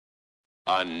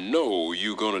I know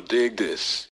you're gonna dig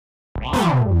this.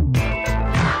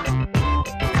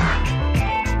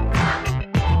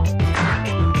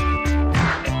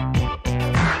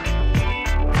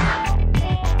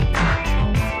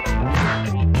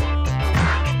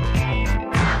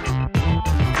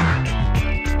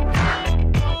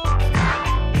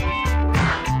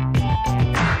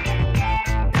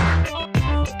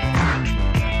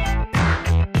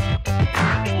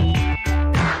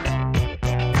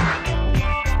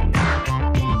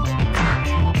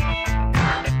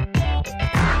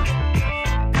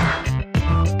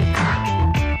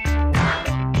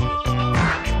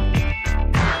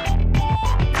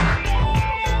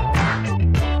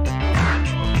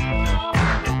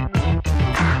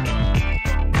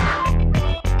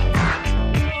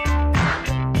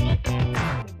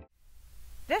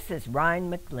 This is Rhine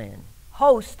McLin,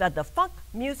 host of the Funk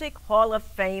Music Hall of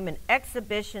Fame and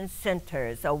Exhibition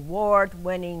Center's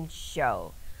award-winning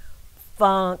show,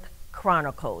 Funk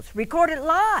Chronicles, recorded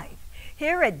live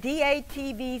here at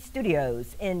DATV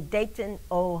Studios in Dayton,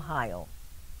 Ohio.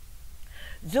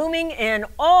 Zooming in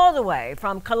all the way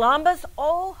from Columbus,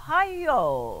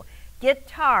 Ohio,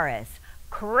 guitarist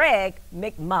Craig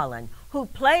McMullen, who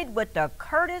played with the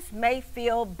Curtis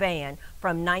Mayfield Band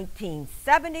from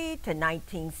 1970 to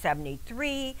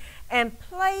 1973 and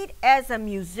played as a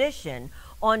musician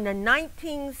on the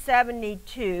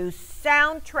 1972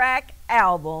 soundtrack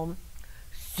album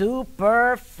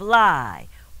Superfly.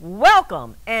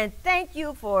 Welcome and thank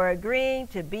you for agreeing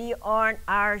to be on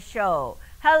our show.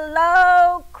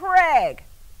 Hello, Craig.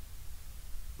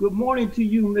 Good morning to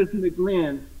you, Ms.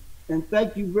 McLin, and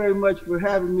thank you very much for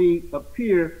having me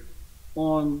appear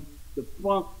on the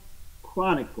Funk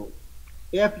Chronicles,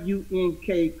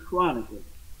 F-U-N-K Chronicles.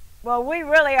 Well, we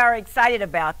really are excited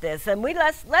about this, and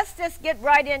let's just get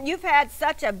right in. You've had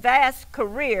such a vast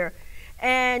career,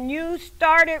 and you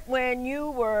started when you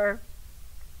were,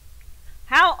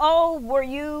 how old were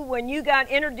you when you got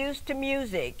introduced to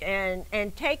music?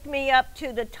 And take me up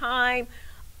to the time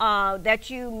that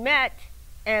you met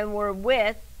and were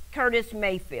with Curtis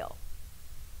Mayfield.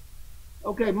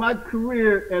 Okay, my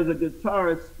career as a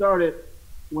guitarist started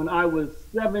when I was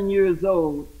 7 years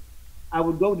old. I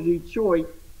would go to Detroit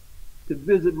to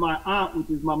visit my aunt,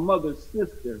 which is my mother's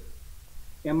sister,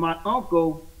 and my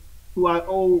uncle, who I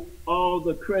owe all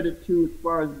the credit to as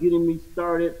far as getting me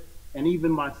started and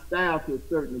even my style to a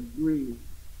certain degree.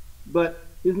 But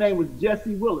his name was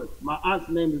Jesse Willis. My aunt's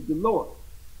name is Dolores,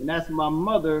 and that's my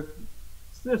mother's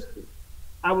sister.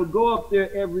 I would go up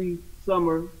there every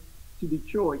summer to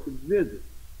Detroit to visit.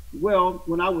 Well,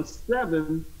 when I was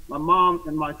 7, my mom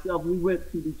and myself, we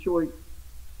went to Detroit,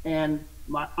 and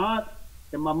my aunt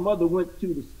and my mother went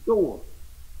to the store.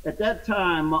 At that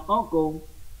time, my uncle,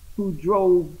 who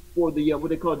drove for the what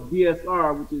they call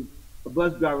DSR, which is a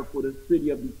bus driver for the city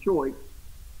of Detroit,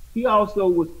 he also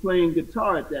was playing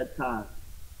guitar at that time.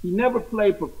 He never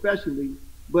played professionally,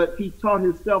 but he taught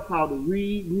himself how to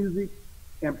read music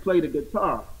and play the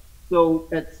guitar. So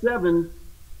at 7,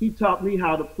 he taught me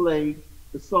how to play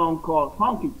the song called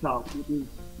Honky Tonk, which is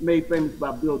made famous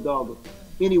by Bill Dogger.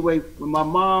 Anyway, when my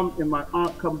mom and my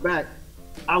aunt come back,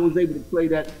 I was able to play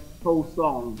that whole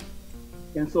song.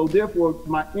 And so therefore,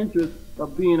 my interest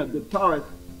of being a guitarist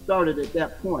started at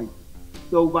that point.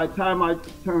 So by the time I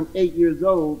turned 8 years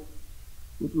old,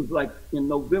 which was like in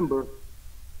November,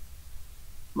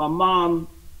 my mom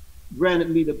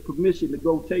granted me the permission to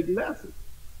go take lessons.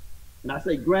 And I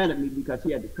say granted me because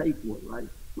she had to pay for it, right?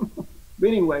 But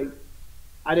anyway,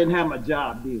 I didn't have my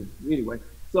job then. Anyway,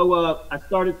 so I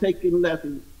started taking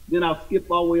lessons. Then I'll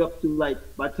skip all the way up to like,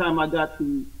 by the time I got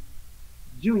to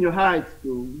junior high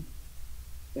school,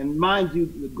 and mind you,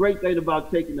 the great thing about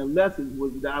taking the lessons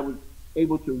was that I was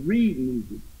able to read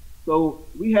music. So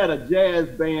we had a jazz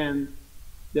band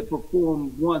that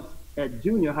performed once at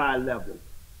junior high level.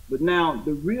 But now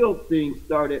the real thing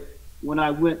started when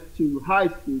I went to high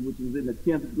school, which was in the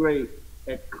 10th grade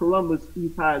at Columbus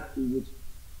East High School, which,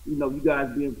 you know, you guys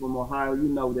being from Ohio, you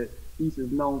know that East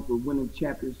is known for winning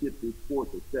championships in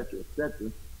sports, et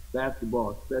cetera,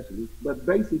 basketball especially. But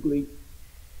basically,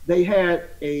 they had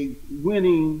a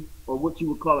winning, or what you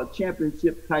would call a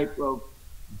championship type of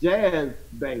jazz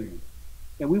band.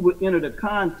 And we would enter the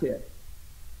contest,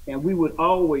 and we would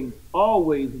always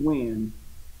win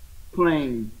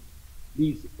playing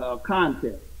these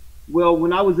contests. Well,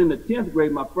 when I was in the 10th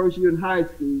grade, my first year in high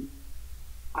school,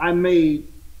 I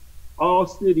made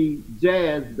all-city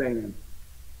jazz band,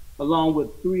 along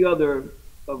with 3 other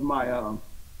of my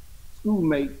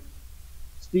schoolmates.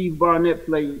 Steve Barnett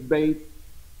played bass,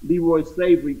 Leroy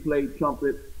Savory played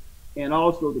trumpet, and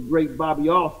also the great Bobby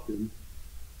Austin.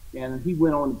 and he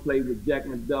went on to play with Jack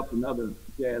McDuff and other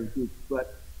jazz groups.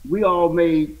 But we all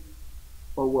made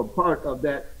or were part of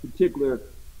that particular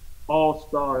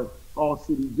all-star,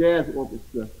 all-city jazz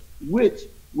orchestra, which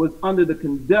was under the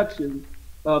conduction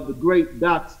of the great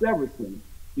Doc Severson,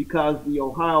 because the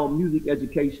Ohio Music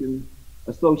Education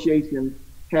Association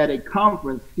had a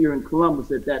conference here in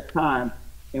Columbus at that time,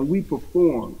 and we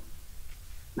performed.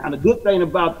 Now, the good thing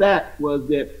about that was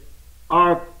that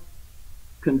our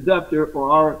conductor, or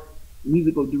our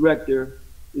musical director,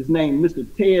 is named Mr.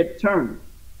 Ted Turner.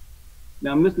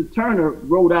 Now, Mr. Turner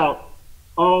wrote out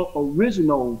all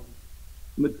original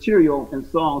material and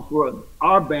songs for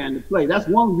our band to play. That's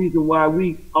one reason why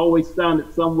we always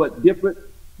sounded somewhat different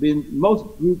than most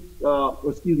groups,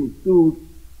 schools.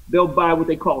 They'll buy what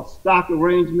they call stock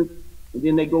arrangements, and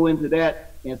then they go into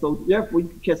that. And so therefore you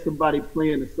can catch somebody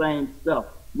playing the same stuff.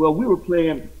 Well, we were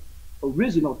playing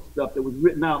original stuff that was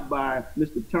written out by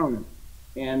Mr. Turner.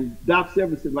 And Doc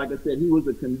Severson, like I said, he was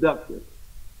a conductor.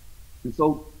 And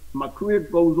so my career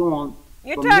goes on.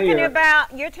 You're talking about,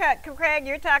 Craig,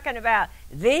 you're talking about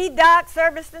the Doc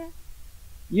Severson?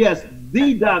 Yes,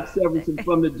 the Doc Severson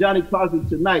from the Johnny Carson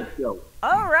Tonight Show.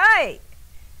 All right.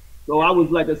 So I was,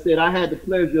 like I said, I had the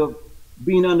pleasure of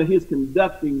being under his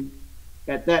conducting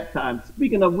at that time.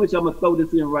 Speaking of which, I'm going to throw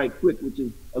this in right quick, which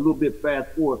is a little bit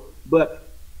fast forward. But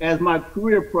as my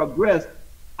career progressed,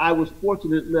 I was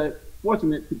fortunate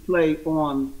to play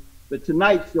on the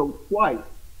Tonight Show twice,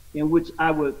 in which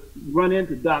I would run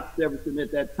into Doc Severson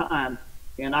at that time.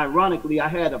 And ironically, I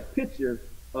had a picture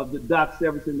of the Doc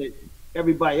Severson that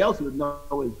everybody else would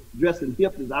know is dressing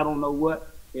hip as I don't know what,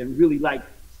 and really like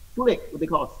slick, what they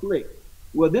call slick.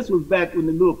 Well, this was back when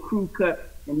the little crew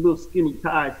cut and little skinny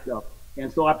tie stuff.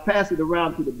 And so I passed it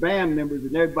around to the band members,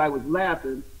 and everybody was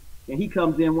laughing. And he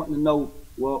comes in wanting to know,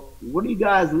 well, what are you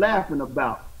guys laughing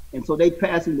about? And so they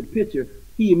passed him the picture.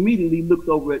 He immediately looked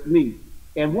over at me.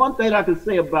 And one thing I can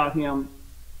say about him,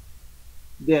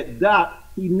 that Doc,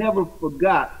 he never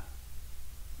forgot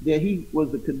that he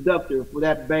was the conductor for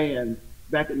that band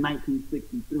back in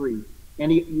 1963.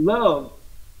 And he loved,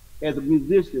 as a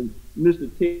musician,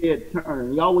 Mr. Ted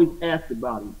Turner. He always asked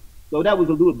about him. So that was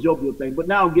a little jovial thing. But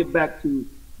now I'll get back to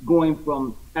going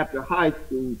from after high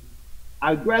school.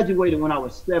 I graduated when I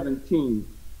was 17.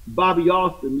 Bobby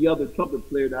Austin, the other trumpet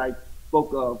player that I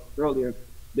spoke of earlier,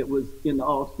 that was in the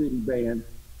All-City Band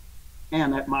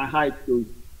and at my high school,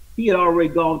 he had already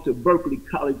gone to Berklee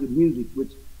College of Music,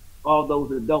 which all those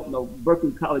that don't know,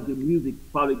 Berklee College of Music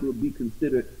probably would be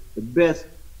considered the best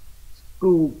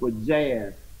school for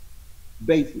jazz,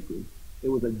 basically. It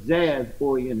was a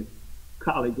jazz-oriented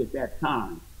college at that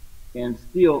time. And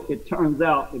still, it turns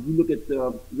out, if you look at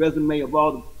the resume of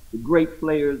all the great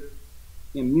players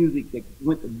in music that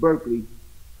went to Berklee,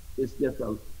 it's just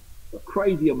a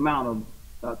crazy amount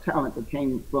of talent that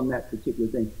came from that particular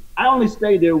thing. I only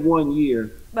stayed there 1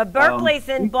 year. But Berkeley's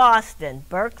in Boston.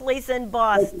 Berkeley's in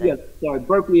Boston. Yes, sorry,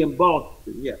 Berkeley and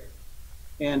Boston, yes.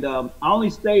 And I only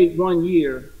stayed 1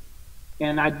 year,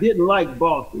 and I didn't like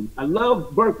Boston. I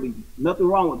loved Berkeley, nothing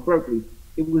wrong with Berkeley.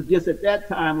 It was just at that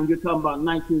time, when you're talking about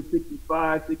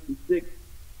 1965, 66,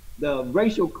 the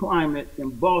racial climate in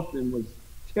Boston was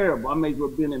terrible. I may as well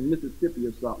have been in Mississippi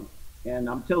or something. And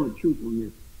I'm telling the truth on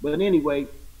this. But anyway,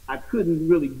 I couldn't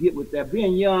really get with that.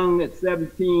 Being young at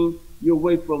 17, you're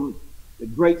away from the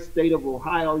great state of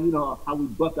Ohio. You know how we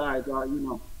Buckeyes are, you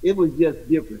know. It was just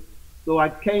different. So I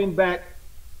came back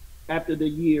after the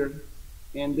year,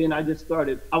 and then I just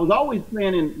started. I was always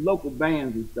playing in local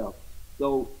bands and stuff.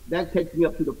 So that takes me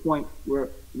up to the point where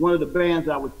one of the bands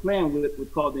I was playing with was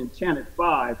called the Enchanted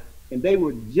Five, and they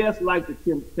were just like the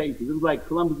Temptations. It was like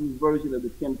Columbus's version of the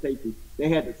Temptations. They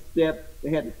had the step,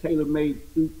 they had the tailor-made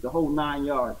suits, the whole 9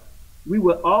 yards. We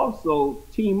would also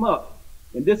team up,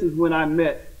 and this is when I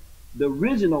met the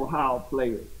original Howl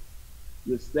players,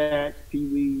 with Satch, Pee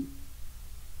Wee,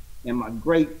 and my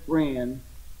great friend,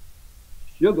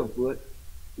 Sugarfoot,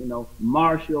 you know,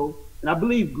 Marshall, and I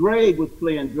believe Greg was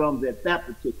playing drums at that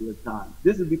particular time.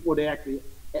 This is before they actually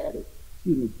added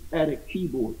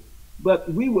keyboards.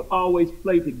 But we would always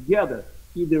play together,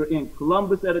 either in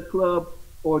Columbus at a club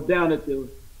or down at the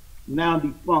now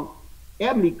defunct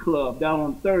Ebony Club down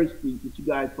on 3rd Street, which you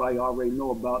guys probably already know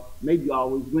about. Maybe you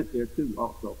always went there too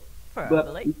also. Probably.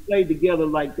 But we played together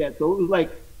like that. So it was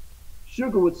like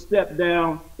Sugar would step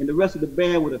down and the rest of the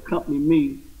band would accompany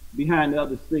me behind the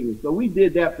other singers. So we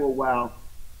did that for a while.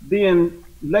 Then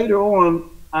later on,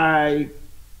 I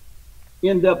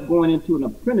ended up going into an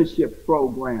apprenticeship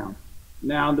program.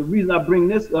 Now, the reason I bring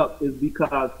this up is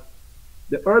because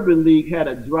the Urban League had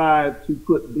a drive to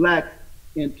put blacks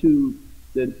into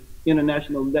the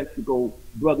International Electrical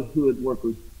Brotherhood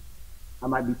Workers I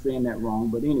might be saying that wrong,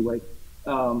 but anyway.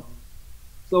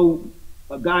 So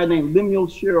a guy named Lemuel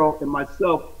Sherrill and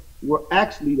myself were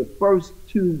actually the first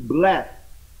two blacks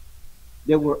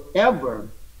that were ever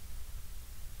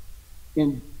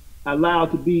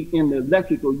allowed to be in the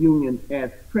electrical union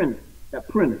as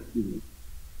apprentice.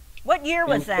 What year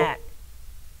was that?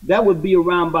 That would be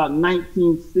around about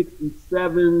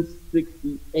 1967,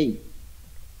 68.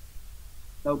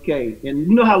 Okay, and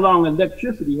you know how long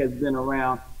electricity has been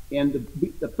around, and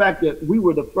the fact that we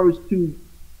were the first two,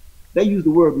 they use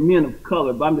the word men of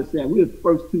color, but I'm just saying we were the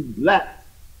first two blacks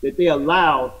that they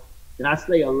allowed, and I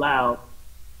say allowed,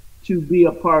 to be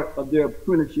a part of their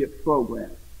apprenticeship program.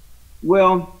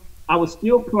 Well, I was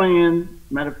still playing.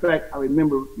 Matter of fact, I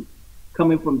remember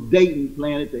coming from Dayton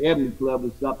playing at the Ebony Club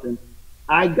or something.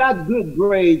 I got good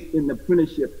grades in the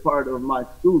apprenticeship part of my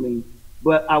schooling,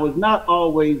 but I was not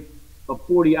always a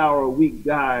 40-hour-a-week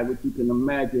guy, which you can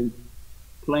imagine,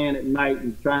 playing at night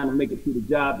and trying to make it to the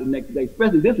job the next day.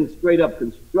 Especially this was straight up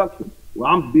construction, where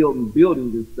I'm building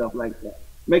buildings and stuff like that.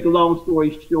 Make a long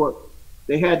story short,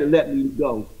 they had to let me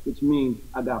go, which means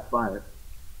I got fired.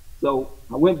 So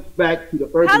I went back to the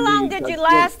urban How long league. did you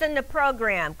last in the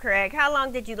program, Craig? How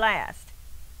long did you last?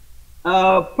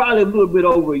 Probably a little bit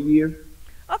over a year.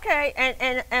 Okay,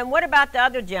 and what about the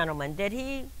other gentleman? Did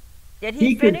he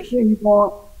He finish? continued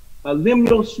on.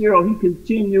 Lemuel Sherrill, he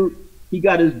continued. He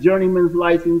got his journeyman's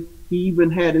license. He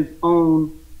even had his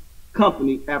own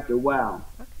company after a while.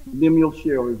 Okay. Lemuel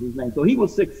Sherrill is his name. So he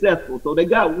was successful. So they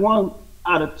got 1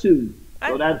 out of 2.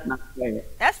 So that's not bad.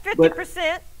 That's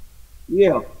 50%.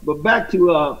 Yeah, but back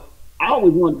to, I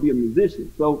always wanted to be a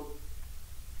musician. So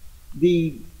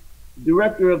the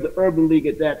director of the Urban League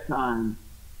at that time,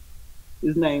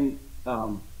 his name,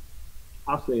 I'll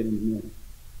say it in a minute,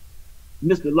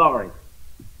 Mr. Laurie,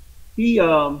 he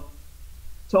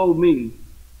told me,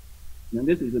 and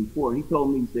this is important, he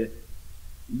told me, he said,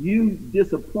 you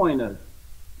disappoint us.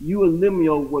 You and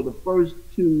Lemuel were the first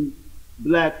two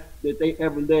blacks that they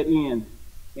ever let in,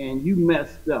 and you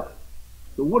messed up.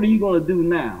 So what are you going to do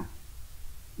now?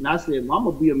 And I said, well, I'm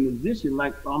going to be a musician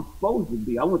like I'm supposed to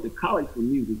be. I went to college for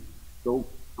music, so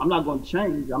I'm not going to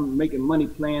change. I'm making money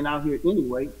playing out here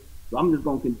anyway, so I'm just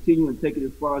going to continue and take it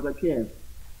as far as I can.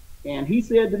 And he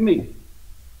said to me,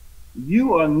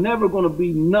 you are never going to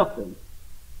be nothing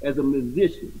as a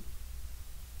musician.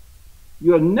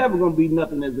 You're never going to be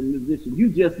nothing as a musician. You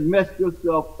just messed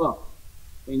yourself up,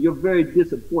 and you're very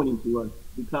disappointing to us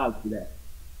because of that.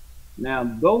 Now,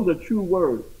 those are true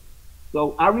words.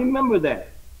 So I remember that.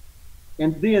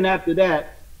 And then after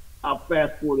that, I'll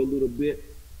fast forward a little bit.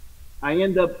 I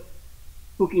end up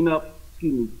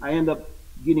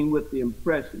getting with the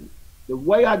Impressions. The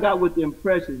way I got with the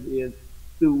Impressions is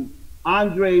through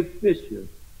Andre Fisher,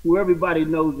 who everybody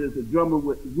knows is a drummer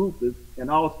with Rufus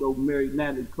and also married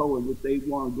Natalie Cohen, which they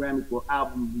won Grammy for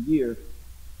Album of the Year,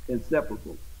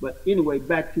 Inseparable. But anyway,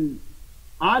 back to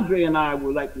Andre and I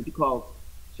were like what you call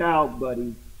child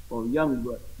buddies or young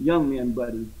men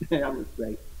buddies, I would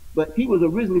say. But he was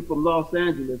originally from Los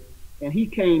Angeles, and he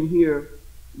came here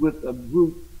with a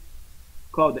group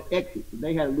called the Exits.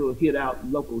 They had a little hit out,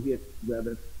 local hit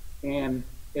rather. And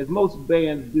as most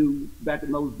bands do back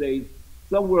in those days,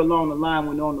 somewhere along the line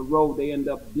when they're on the road, they end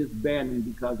up disbanding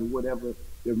because of whatever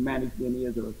their management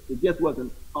is, or it just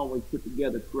wasn't always put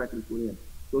together correctly for them.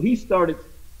 So he started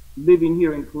living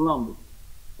here in Columbus,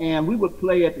 and we would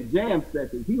play at the jam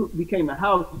sessions. He became a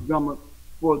house drummer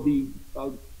for the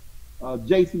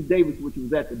J.C. Davis, which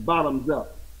was at the Bottoms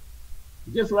Up.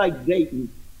 Just like Dayton,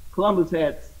 Columbus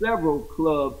had several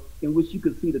clubs in which you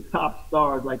could see the top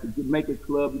stars, like the Jamaica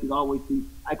Club. You can always see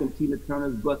Ike and Tina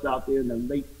Turner's bus out there in the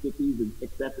late 50s, and et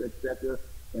cetera,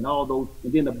 and all those.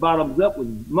 And then the Bottoms Up was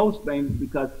most famous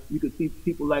because you could see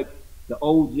people like the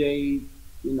OJs,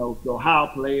 you know, the Ohio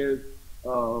Players,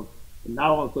 and I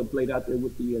also played out there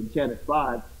with the Enchanted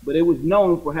Five. But it was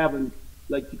known for having,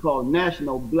 like you call,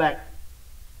 national black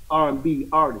R&B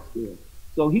artists there.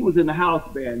 So he was in the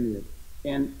house band there.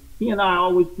 And he and I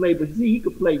always played, but see, he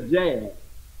could play jazz.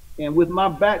 And with my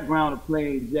background of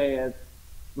playing jazz,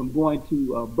 from going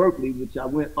to Berkeley, which I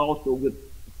went also with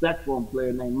a saxophone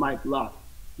player named Mike Locke,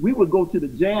 we would go to the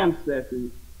jam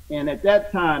sessions. And at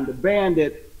that time, the band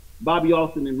that Bobby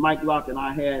Austin and Mike Locke and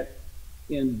I had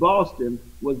in Boston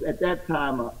was at that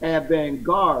time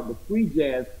avant-garde, the free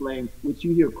jazz playing, which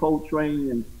you hear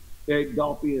Coltrane and Eric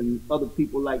Dolphy and other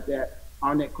people like that,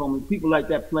 Arnett Coleman, people like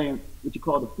that playing what you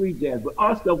call the free jazz. But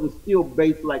our stuff was still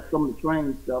based like some of the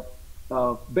train stuff,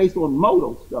 based on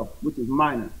modal stuff, which is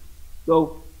minor.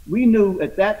 So we knew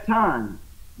at that time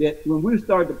that when we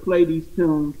started to play these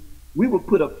tunes, we would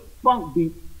put a funk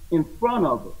beat in front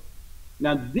of it.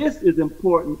 Now this is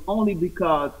important only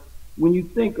because when you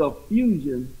think of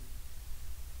fusion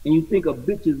and you think of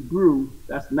Bitches Brew,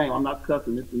 that's the name, I'm not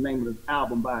cussing, it's the name of this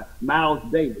album by Miles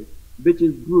Davis,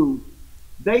 Bitches Brew,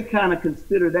 they kind of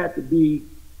consider that to be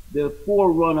the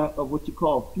forerunner of what you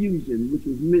call fusion, which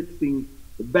was mixing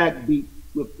the backbeat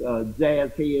with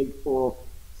jazz heads or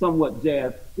somewhat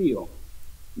jazz feel.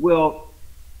 Well,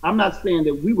 I'm not saying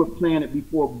that we were playing it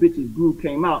before Bitches Brew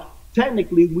came out.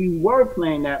 Technically, we were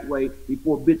playing that way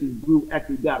before Bitches Brew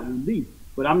actually got released.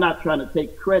 But I'm not trying to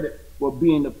take credit for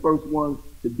being the first ones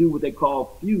to do what they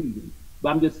call fusion. But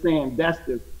I'm just saying that's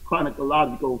the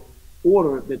chronological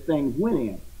order that things went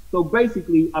in. So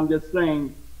basically, I'm just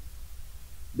saying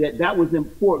that that was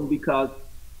important because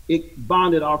it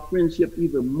bonded our friendship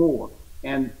even more.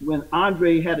 And when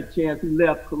Andre had a chance, he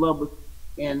left Columbus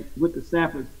and went to San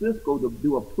Francisco to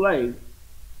do a play.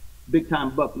 Big Time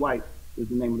Buck White is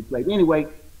the name of the play. But anyway,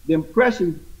 the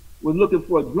Impressions was looking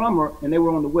for a drummer, and they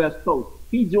were on the West Coast.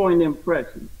 He joined the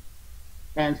Impressions.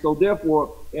 And so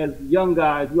therefore, as young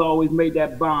guys, we always made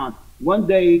that bond. One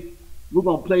day, we're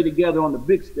gonna play together on the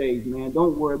big stage, man.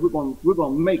 Don't worry, we're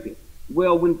gonna make it.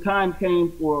 Well, when time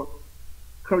came for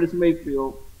Curtis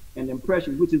Mayfield and the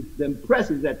Impressions, which is the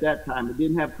Impressions at that time, it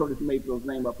didn't have Curtis Mayfield's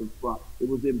name up in front. It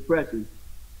was the Impressions.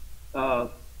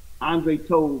 Andre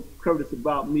told Curtis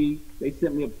about me. They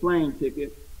sent me a plane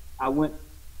ticket. I went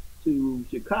to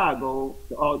Chicago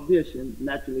to audition.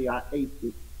 Naturally, I aced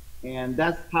it. And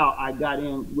that's how I got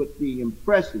in with the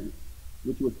Impressions,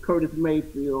 which was Curtis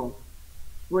Mayfield,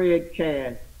 Fred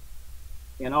Cash,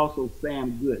 and also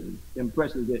Sam Gooden. The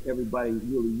Impressions that everybody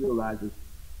really realizes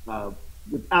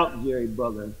without Jerry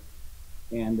Butler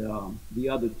and the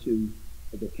other two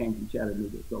that came from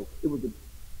Chattanooga. So it was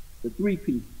the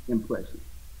three-piece Impressions.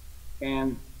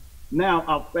 And now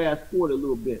I'll fast forward a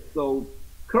little bit. So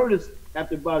Curtis,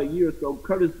 after about a year or so,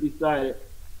 Curtis decided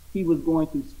he was going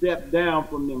to step down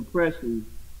from the Impressions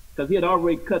because he had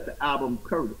already cut the album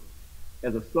Curtis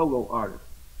as a solo artist.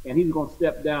 And he was going to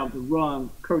step down to run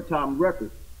Curtom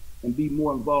Records and be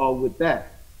more involved with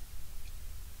that.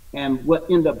 And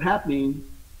what ended up happening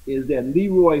is that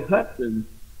Leroy Hudson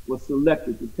was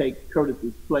selected to take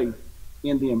Curtis's place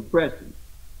in the Impressions.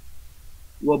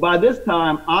 Well, by this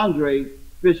time, Andre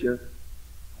Fisher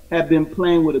had been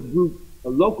playing with a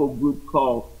local group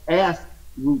called Ask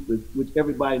Rufus, which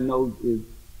everybody knows is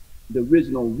the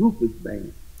original Rufus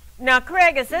Band. Now,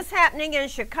 Craig, is this happening in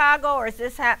Chicago or is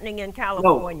this happening in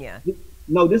California?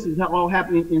 No, this is all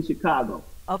happening in Chicago.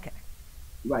 Okay.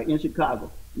 Right, in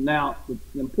Chicago. Now,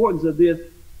 the importance of this,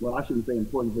 well, I shouldn't say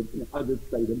importance, but I'll just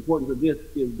say the importance of this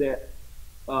is that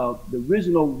the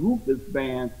original Rufus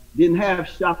Band didn't have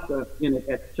Shaka in it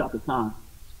at Shaka Khan.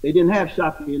 They didn't have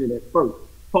Shaka in it at first.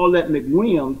 Paulette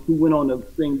McWilliams, who went on to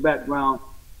sing background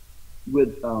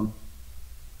with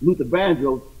Luther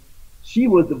Vandross, she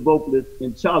was the vocalist,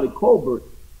 and Charlie Colbert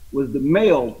was the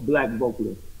male black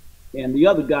vocalist. And the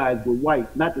other guys were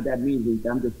white. Not that that means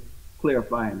anything, I'm just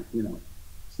clarifying, you know.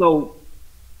 So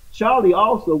Charlie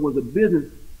also was a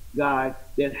business guy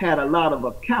that had a lot of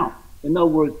accounts. In other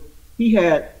words, he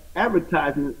had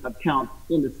advertising accounts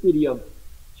in the city of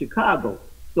Chicago.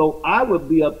 So I would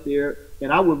be up there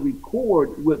and I would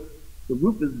record with the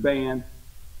Rufus Band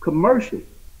commercials,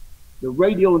 the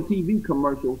radio and TV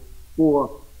commercials for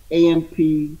AMP,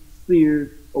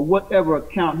 Sears, or whatever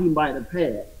account he might have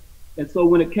had. And so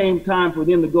when it came time for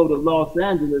them to go to Los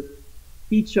Angeles,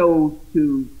 he chose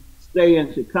to stay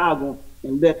in Chicago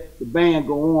and let the band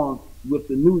go on with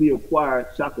the newly acquired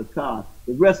Shaka Khan.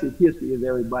 The rest is history, as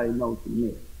everybody knows from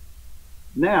there.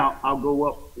 Now I'll go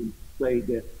up and say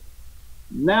that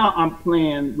now I'm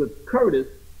playing with Curtis.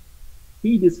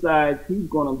 He decides he's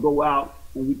gonna go out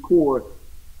and record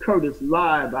Curtis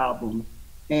live albums.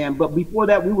 But before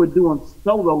that, we were doing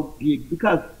solo gigs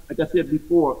because, like I said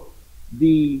before,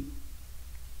 the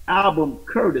album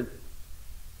Curtis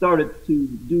started to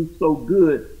do so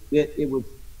good that it was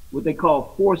what they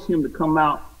call force him to come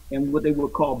out and what they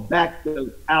would call back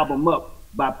the album up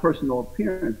by personal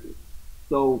appearances.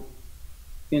 So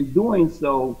in doing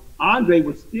so, Andre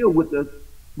was still with us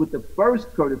with the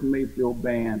first Curtis Mayfield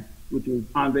Band, which was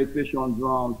Andre Fisher on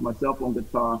drums, myself on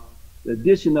guitar, the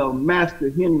addition of Master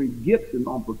Henry Gibson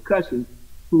on percussion,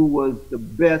 who was the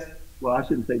best, well, I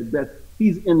shouldn't say the best,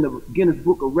 he's in the Guinness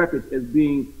Book of Records as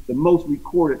being the most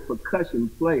recorded percussion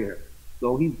player.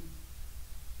 So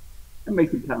that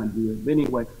makes it kind of good. But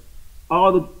anyway,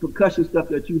 all the percussion stuff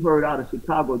that you heard out of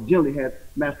Chicago generally had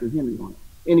Master Henry on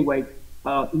it. Anyway,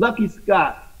 Lucky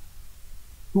Scott,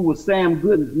 who was Sam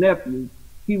Gooden's nephew,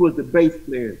 he was the bass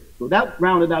player. So that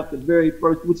rounded out the very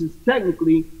first, which is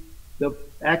technically the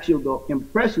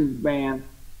Impressions Band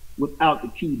without the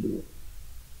keyboard.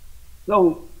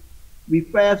 So we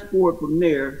fast forward from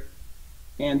there,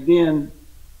 and then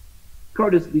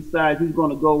Curtis decides he's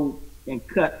going to go and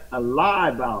cut a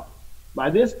live album. By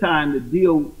this time, the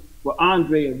deal for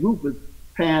Andre and Rufus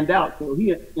panned out, so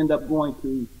he ended up going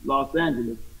to Los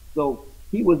Angeles. So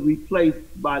he was replaced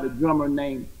by the drummer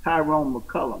named Tyrone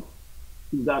McCullum,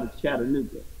 who's out of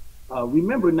Chattanooga.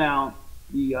 Remember now,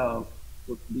 the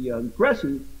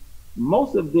Impressions,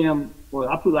 most of them, or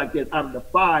I put it like this, out of the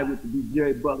five, which would be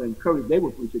Jerry Butler and Curtis, they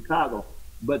were from Chicago.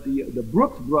 But the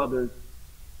Brooks brothers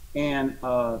and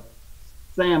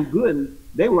Sam Gooden,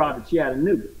 they were out of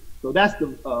Chattanooga. So that's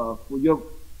the, For Your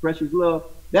Precious Love,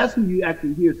 that's who you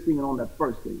actually hear singing on that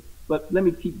first thing. But let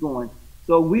me keep going.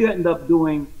 So we ended up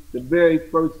doing the very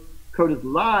first Curtis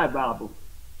live album,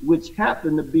 which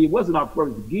happened to be, it wasn't our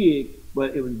first gig,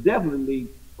 but it was definitely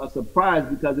a surprise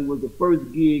because it was the first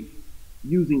gig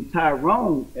using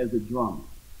Tyrone as a drummer.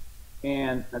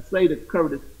 And I say to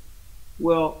Curtis,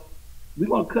 well, we're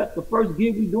gonna cut the first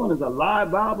gig we're doing as a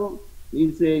live album?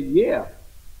 He said, yeah.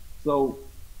 So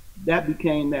that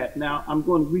became that. Now I'm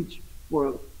going to reach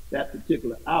for that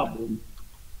particular album.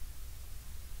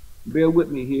 Bear with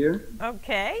me here.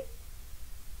 Okay.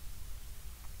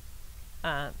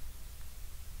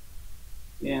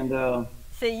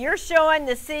 So you're showing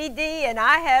the CD and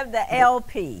I have the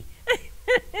LP.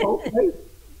 Okay.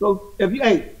 So if you,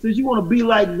 hey, since you want to be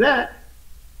like that.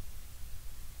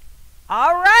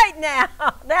 All right now,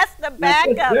 that's the back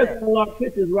of it. There's a lot of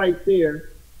pictures right there.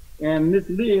 And Miss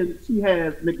Lynn,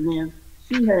 McLin,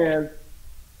 she has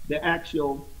the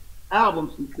actual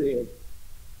album, she said,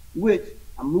 which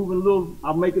I'm moving a little,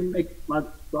 I'll make my,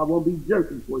 so I won't be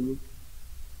jerking for you.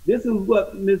 This is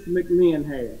what Miss McLin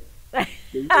has.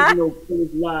 The original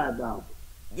Curtis live album.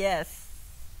 Yes.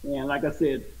 And like I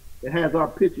said, it has our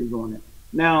pictures on it.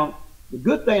 Now, the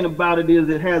good thing about it is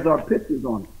it has our pictures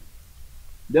on it.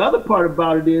 The other part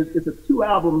about it is it's a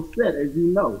 2-album set, as you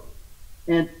know.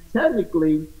 And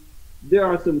technically, there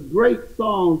are some great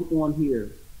songs on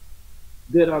here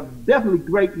that are definitely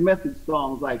great message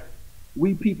songs, like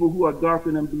We People Who Are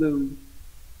Darker Than Blue,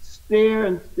 Stare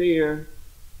and Stare,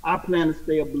 I Plan to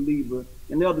Stay a Believer,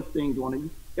 and the other things on it.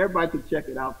 Everybody can check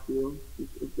it out still.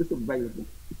 It's available.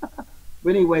 But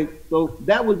anyway, so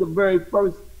that was the very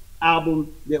first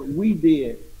album that we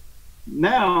did.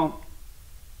 Now,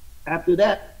 after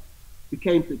that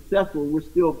became successful, we're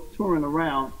still touring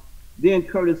around. Then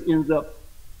Curtis ends up,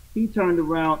 he turned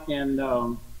around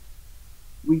and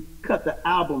we cut the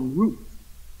album Roots,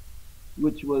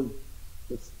 which was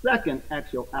the second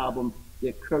actual album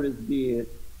that Curtis did.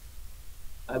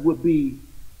 It would be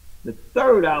the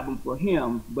third album for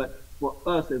him, but for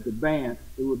us as a band,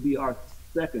 it would be our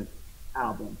second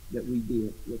album that we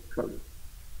did with Curtis.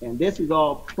 And this is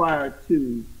all prior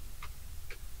to,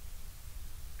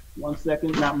 one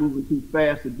second, not moving too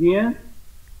fast again.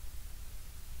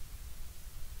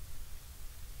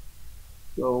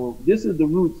 So this is the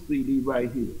Roots CD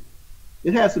right here.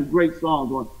 It has some great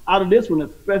songs on it. Out of this one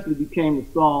especially became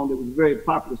a song that was very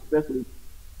popular, especially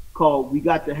called We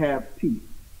Got to Have Peace,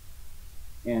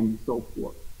 and so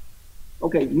forth.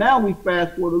 Okay, now we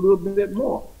fast forward a little bit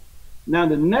more. Now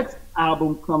the next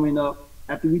album coming up,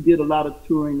 after we did a lot of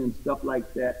touring and stuff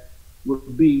like that,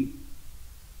 would be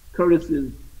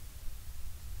Curtis's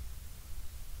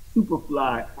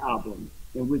Superfly album,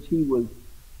 in which he was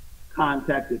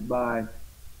contacted by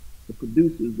the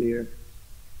producers there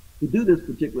to do this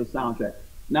particular soundtrack.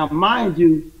 Now, mind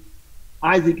you,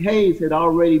 Isaac Hayes had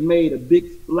already made a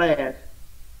big splash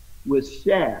with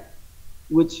Shaft,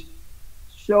 which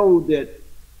showed that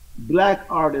black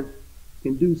artists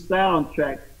can do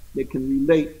soundtracks that can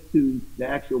relate to the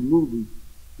actual movie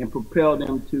and propel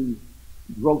them to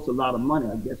gross a lot of money,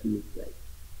 I guess you would say.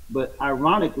 But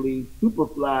ironically,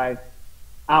 Superfly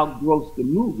outgrossed the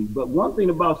movie. But one thing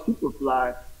about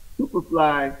Superfly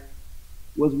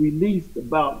was released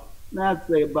about, I'd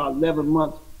say about 11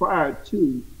 months prior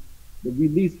to the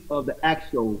release of the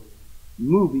actual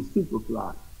movie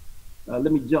Superfly.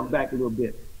 Let me jump back a little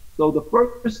bit. So the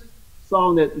first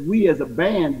song that we as a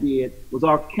band did was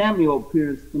our cameo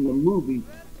appearance in the movie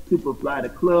Superfly, the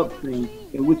club scene,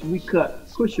 in which we cut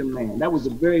Pusher Man. That was the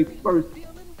very first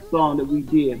song that we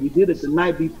did. We did it the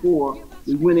night before.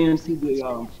 We went into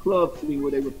the club scene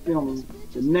where they were filming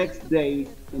the next day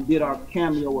and did our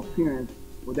cameo appearance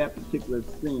for that particular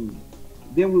scene.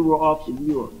 Then we were off to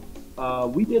Europe.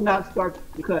 We did not start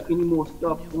to cut any more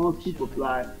stuff on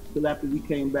Superfly till after we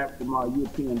came back from our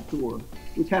European tour,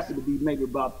 which happened to be maybe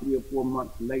about 3 or 4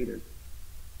 months later.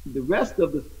 The rest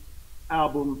of the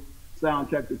album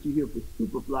soundtrack that you hear for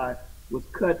Superfly was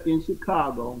cut in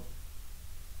Chicago,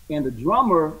 And the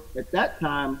drummer at that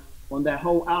time on that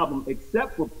whole album,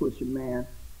 except for Pusha Man,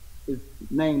 is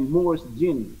named Morris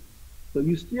Jennings. So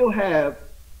you still have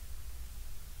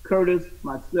Curtis,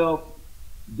 myself,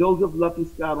 Joseph Lucky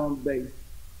Scott on bass,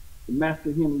 the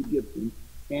Master Henry Gibson.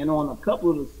 And on a couple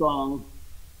of the songs,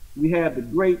 we have the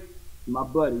great, my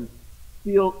buddy,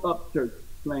 Phil Upchurch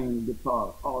playing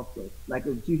guitar also. Like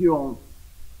what you hear on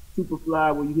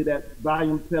Superfly, where you hear that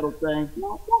volume pedal thing,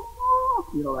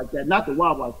 you know, like that. Not the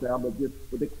wah-wah sound, but just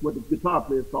what the guitar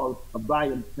players call a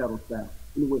volume pedal sound.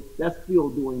 Anyway, that's Phil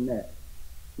doing that.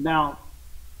 Now,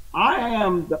 I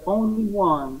am the only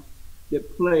one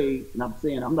that played, and I'm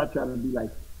saying, I'm not trying to be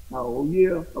like, oh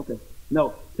yeah, okay.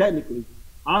 No, technically,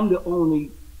 I'm the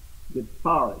only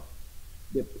guitarist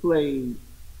that played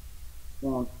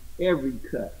on every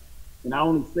cut. And I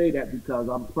only say that because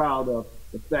I'm proud of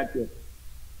the fact that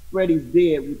Freddie's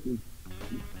Dead, which is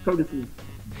Curtis's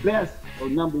best or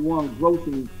 #1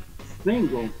 grossing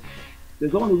single,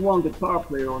 there's only one guitar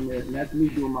player on there, and that's me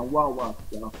doing my wah-wah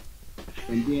stuff.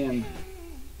 And then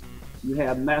you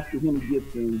have Master Henry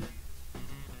Gibson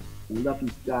and Lucky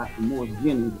Scott and Morris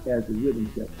Jennings as the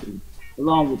rhythm section,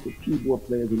 along with the keyboard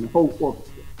players and the whole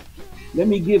orchestra. Let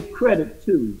me give credit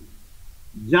to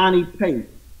Johnny Pate,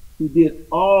 who did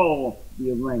all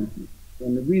the arrangements.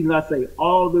 And the reason I say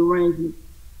all the arrangements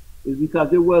is because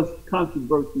there was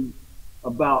controversy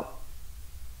about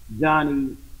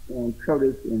Johnny and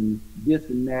Curtis and this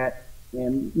and that.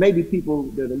 And maybe people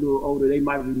that are a little older, they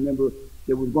might remember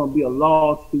there was going to be a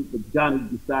lawsuit, but Johnny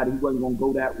decided he wasn't going to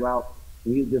go that route,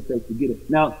 and he'll just say, forget it.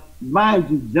 Now, mind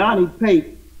you, Johnny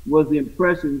Pate was the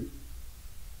Impressions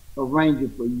arranger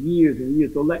for years and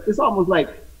years. So like, it's almost like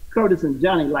Curtis and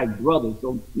Johnny like brothers.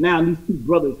 So now these two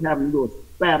brothers having a little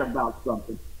spat about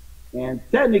something. And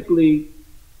technically,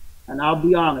 and I'll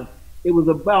be honest, it was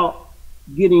about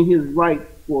getting his rights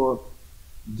for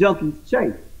Junkie's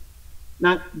Chase.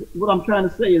 Now, what I'm trying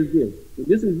to say is this, and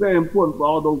this is very important for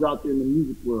all those out there in the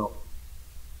music world,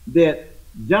 that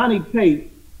Johnny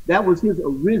Pate, that was his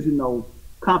original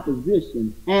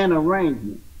composition and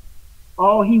arrangement.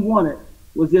 All he wanted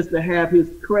was just to have his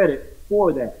credit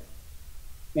for that.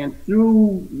 And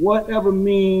through whatever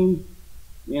means,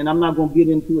 and I'm not going to get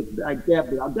into it like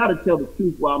that, but I've got to tell the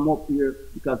truth while I'm up here,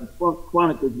 because the Funk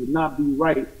Chronicles would not be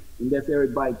right unless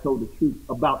everybody told the truth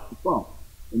about the funk.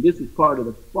 And this is part of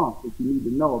the funk that you need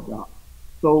to know about.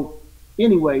 So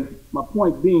anyway, my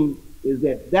point being is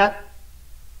that that's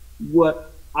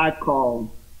what I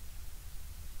call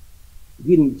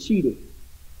getting cheated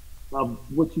of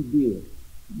what you did.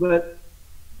 But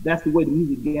that's the way the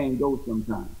music game goes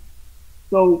sometimes.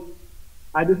 So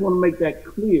I just want to make that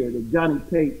clear that Johnny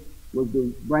Pate was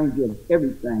the arranger of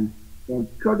everything.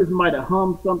 And Curtis might have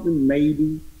hummed something,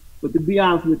 maybe. But to be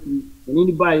honest with you, and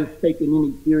anybody that's taken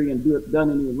any theory and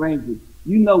done any arrangements,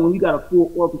 you know when you got a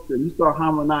full orchestra, you start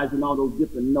harmonizing all those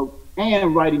different notes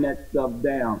and writing that stuff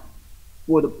down.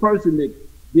 For the person that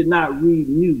did not read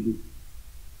music,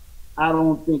 I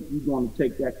don't think you're going to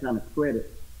take that kind of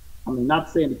credit. I mean,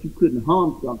 not saying that you couldn't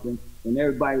hum something and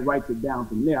everybody writes it down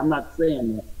from there. I'm not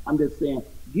saying that. I'm just saying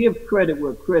give credit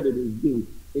where credit is due.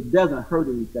 It doesn't hurt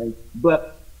anything.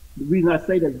 But the reason I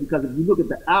say that is because if you look at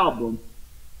the album,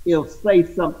 it'll say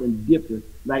something different,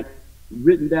 like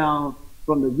written down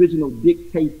from the original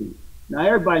dictation. Now,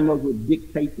 everybody knows what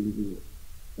dictations is.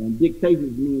 And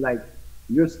dictations mean like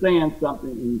you're saying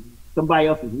something and somebody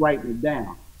else is writing it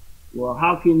down. Well,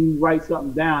 how can you write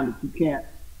something down that you can't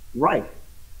write?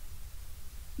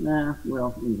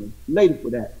 Well, anyway, later for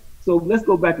that. So let's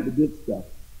go back to the good stuff.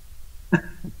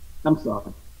 I'm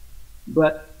sorry.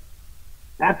 But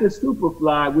after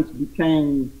Superfly, which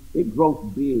became, it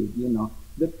grossed big, you know.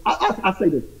 I say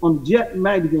this, on Jet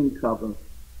magazine cover,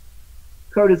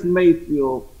 Curtis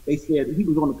Mayfield, they said, he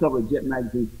was on the cover of Jet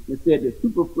magazine, and said that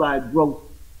Superfly grossed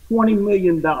 $20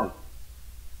 million.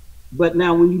 But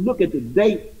now when you look at the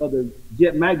date of the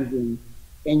Jet magazine,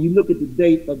 and you look at the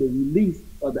date of the release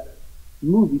of the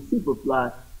movie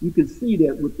Superfly, you can see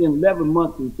that within 11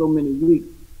 months and so many weeks,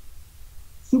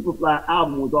 Superfly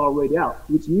album was already out,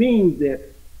 which means that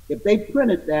if they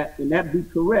printed that and that be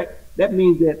correct, that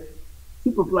means that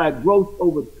Superfly grossed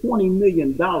over $20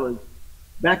 million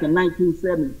back in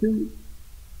 1972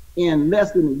 in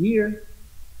less than a year.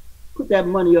 Put that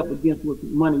money up against what's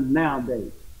money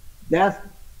nowadays. That's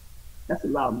a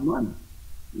lot of money.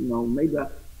 You know, maybe I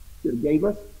should have gave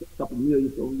us a couple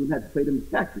million so we wouldn't have to pay them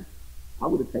taxes. I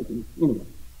would have taken it anyway.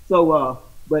 So,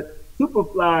 but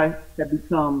Superfly had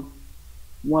become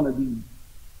one of the,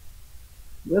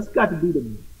 that's got to be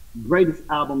the greatest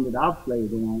album that I've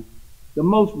played on. The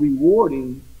most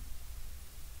rewarding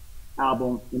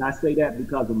album, and I say that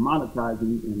because of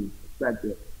monetizing and the fact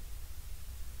that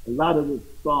a lot of the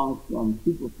songs from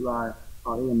Superfly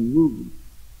are in movies.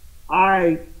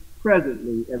 I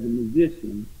presently, as a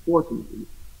musician, fortunately,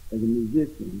 as a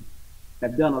musician,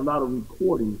 have done a lot of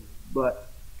recordings, but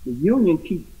the union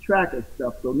keeps track of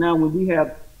stuff. So now when we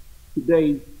have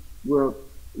today where a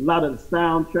lot of the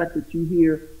soundtrack that you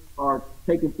hear are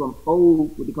taken from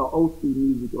old, what they call old school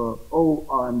music or old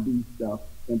R&B stuff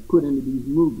and put into these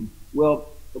movies. Well,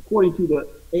 according to the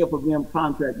AFM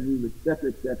contract rules, et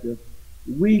cetera,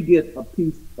 we get a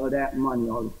piece of that money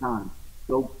all the time.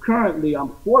 So currently, I'm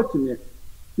fortunate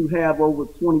to have over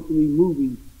 23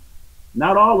 movies.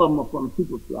 Not all of them are from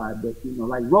Superfly, but you know,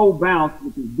 like Roll Bounce,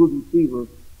 which is Boogie Fever,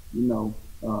 you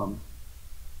know,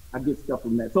 I get stuff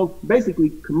from that. So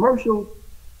basically, commercials,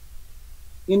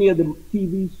 any of the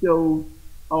TV shows,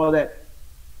 all that,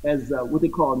 as what they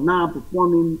call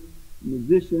non-performing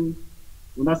musicians.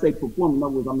 When I say performing, in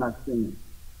other words, I'm not singing,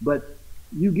 but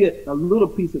you get a little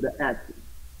piece of the action.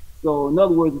 So in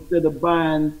other words, instead of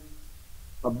buying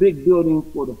a big building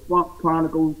for the Funk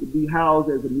Chronicles to be housed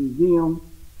as a museum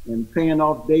and paying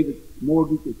off David's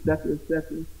mortgage, et cetera,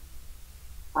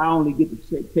 I only get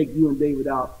to take you and David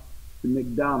out to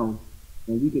McDonald's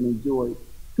and we can enjoy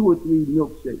 2 or 3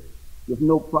 milkshakes with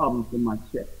no problems in my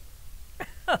check.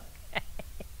 Okay.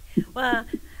 Well,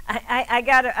 I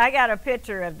got a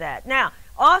picture of that. Now,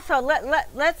 also,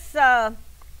 let's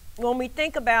when we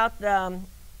think about the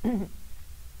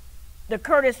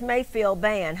Curtis Mayfield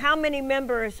Band, how many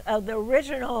members of the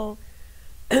original,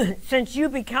 since you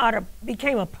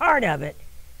became a part of it,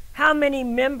 how many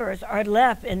members are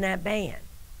left in that band?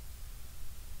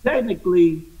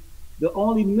 Technically, the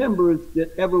only members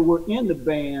that ever were in the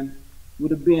band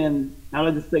would have been, now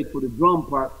let's just say for the drum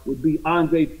part, would be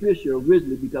Andre Fisher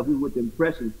originally because we were with the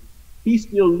Impressions. He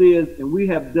still lives, and we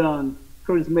have done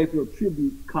Curtis Mayfield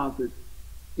tribute concerts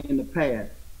in the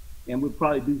past, and we'll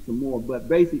probably do some more. But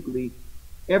basically,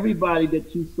 everybody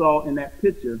that you saw in that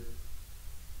picture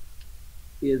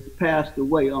is passed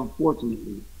away,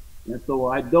 unfortunately. And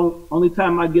so only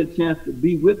time I get a chance to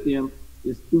be with them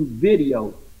is through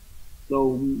video.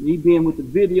 So me being with the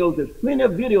videos, there's plenty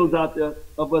of videos out there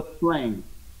of us playing,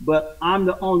 but I'm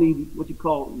the only, what you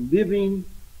call, living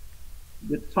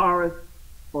guitarist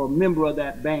or member of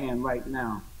that band right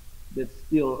now that's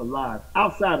still alive,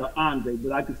 outside of Andre.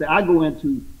 But I can say I go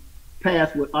into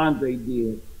past what Andre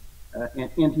did and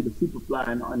into the Superfly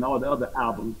and all the other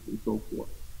albums and so forth.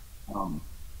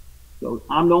 So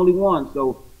I'm the only one.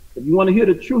 So if you want to hear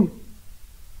the truth,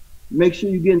 make sure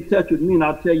you get in touch with me and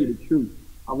I'll tell you the truth.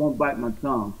 I won't bite my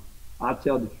tongue. I'll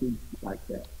tell the truth like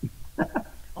that.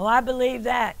 Oh, I believe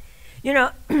that. You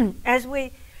know, as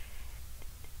we,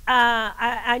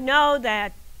 I know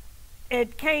that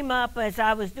it came up as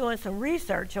I was doing some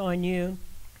research on you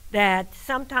that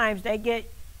sometimes they get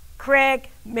Craig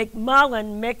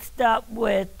McMullen mixed up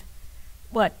with,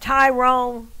 what,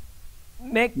 Tyrone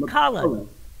McCullen.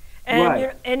 And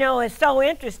right. you know, it's so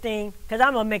interesting, because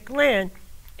I'm a McLin,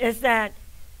 is that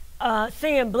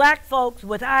seeing black folks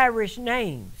with Irish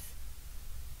names.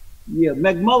 Yeah,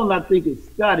 McMullen, I think, is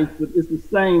Scottish, but it's the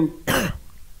same,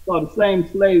 the same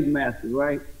slave master,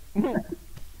 right?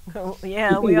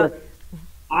 Yeah, we are.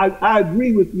 I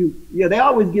agree with you. Yeah, they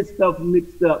always get stuff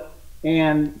mixed up,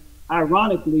 and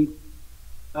ironically,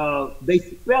 they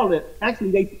spell it.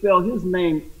 Actually, they spell his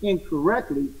name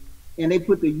incorrectly, and they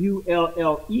put the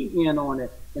U-L-L-E-N on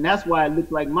it, and that's why it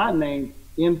looks like my name,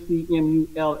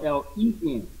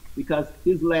 M-C-M-U-L-L-E-N, because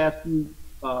his last few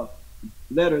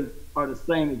letters are the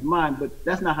same as mine, but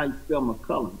that's not how you spell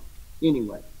McCullen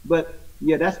anyway. But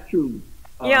yeah, that's true.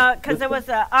 Yeah, because there was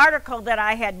an article that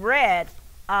I had read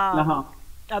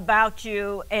about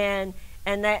you, and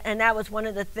that was one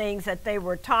of the things that they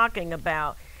were talking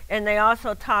about. And they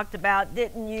also talked about,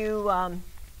 didn't you?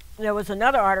 There was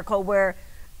another article where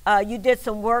you did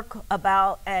some work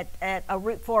about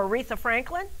for Aretha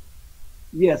Franklin.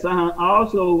 Yes, I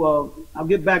also I'll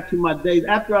get back to my days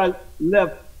after I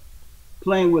left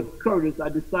playing with Curtis. I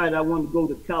decided I wanted to go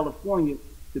to California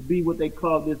to be what they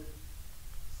call this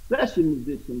session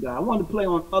musician guy. I wanted to play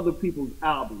on other people's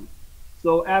albums.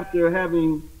 So after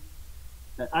having,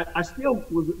 I still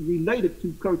was related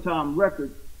to Curtom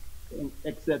Records,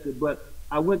 etc. But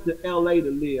I went to LA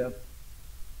to live,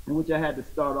 in which I had to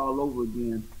start all over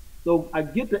again. So I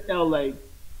get to LA.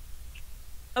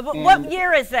 But what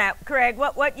year is that, Craig?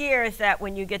 What year is that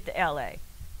when you get to LA?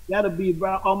 That'll be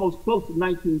about almost close to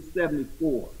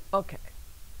 1974. Okay.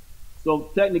 So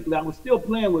technically, I was still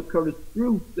playing with Curtis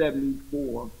through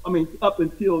 74. I mean, up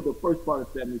until the first part of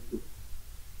 74.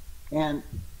 And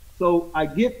so I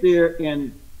get there,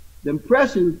 and the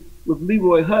Impressions with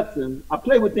Leroy Hudson. I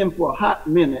played with them for a hot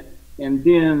minute, and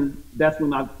then that's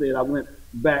when I said I went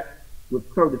back with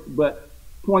Curtis. But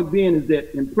point being is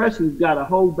that Impressions got a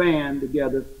whole band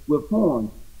together with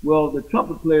horns. Well, the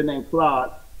trumpet player named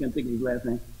Claude, can't think of his last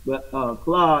name, but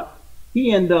Claude,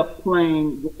 he ended up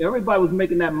playing, everybody was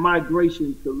making that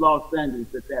migration to Los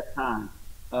Angeles at that time.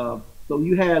 So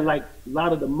you had like a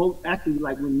lot of the, actually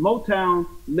like when Motown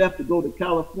left to go to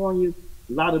California,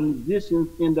 a lot of musicians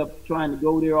end up trying to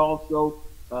go there also.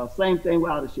 Same thing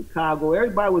out of Chicago.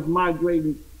 Everybody was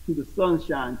migrating to the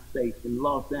Sunshine State in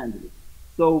Los Angeles.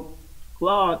 So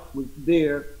Claude was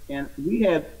there, and we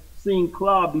had seen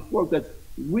Claude before because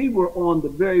we were on the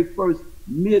very first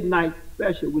Midnight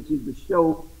Special, which is the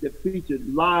show that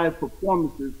featured live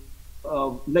performances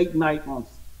of late night on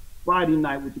Friday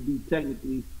night, which would be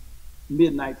technically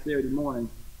midnight Saturday morning.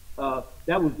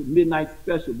 That was the Midnight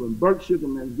Special when Burt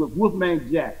Sugarman with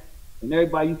Wolfman Jack, and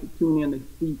everybody used to tune in to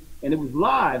see, and it was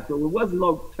live, so it wasn't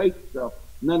no tape stuff,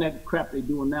 none of that crap they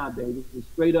doing nowadays. It was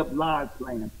straight up live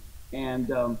playing, and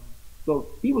so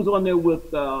he was on there with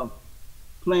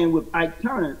playing with Ike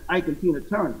and Tina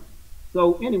Turner.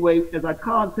 So anyway, as I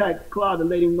contact Claude to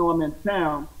let him know I'm in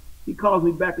town, he calls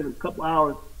me back in a couple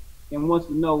hours and wants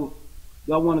to know,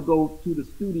 do I want to go to the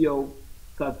studio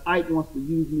because Ike wants to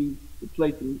use me to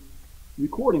play some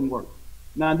recording work.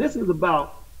 Now this is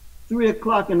about 3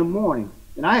 o'clock in the morning,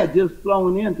 and I had just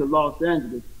flown into Los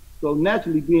Angeles. So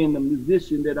naturally, being the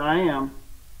musician that I am,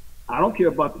 I don't care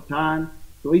about the time.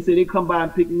 So he said he'd come by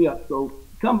and pick me up. So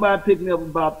come by and pick me up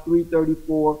about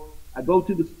 3:34. I go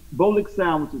to the Bolick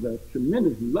Sound, which is a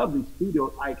tremendous, lovely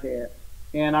studio Ike had,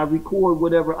 and I record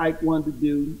whatever Ike wanted to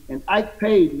do. And Ike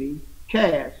paid me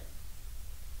cash,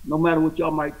 no matter what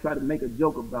y'all might try to make a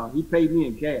joke about. He paid me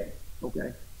in cash,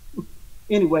 okay?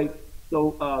 Anyway,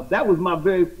 so that was my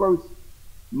very first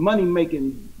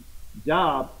money-making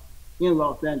job in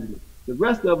Los Angeles. The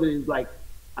rest of it is like,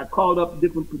 I called up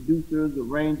different producers,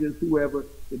 arrangers, whoever,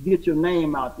 to get your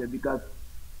name out there because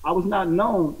I was not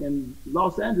known, and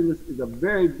Los Angeles is a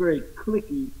very, very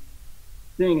cliquey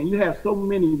thing, and you have so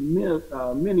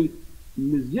many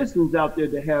musicians out there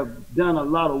that have done a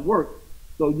lot of work,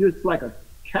 so you're just like a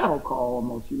cattle call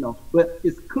almost, you know, but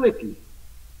it's cliquey.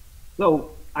 So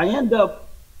I end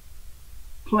up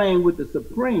playing with the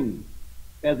Supremes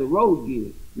as a road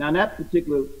gig. Now, in that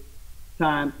particular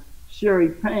time, Sherry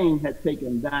Payne had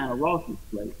taken Diana Ross's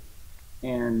place,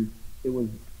 and it was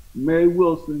Mary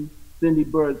Wilson, Cindy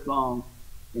Birdsong,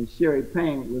 and Sherry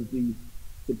Payne was the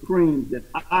Supremes that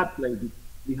I played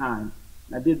behind.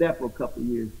 And I did that for a couple of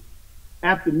years.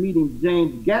 After meeting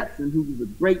James Gatson, who was a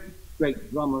great, great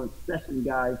drummer, session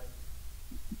guy,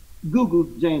 Google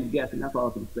James Gatson, that's all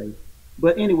I can say.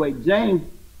 But anyway, James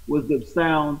was the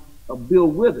sound of Bill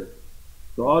Withers.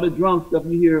 So all the drum stuff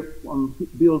you hear from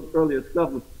Bill's earlier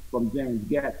stuff was from James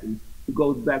Gatson, who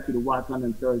goes back to the Watts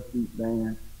 103rd Street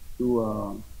Band,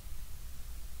 who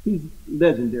he's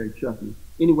legendary, trust me.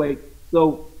 Anyway,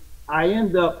 so I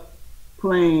end up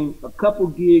playing a couple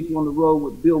gigs on the road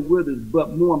with Bill Withers,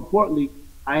 but more importantly,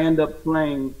 I end up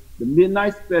playing the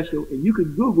Midnight Special, and you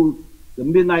could Google the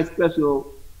Midnight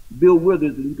Special Bill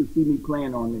Withers, and you can see me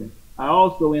playing on there. I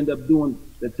also end up doing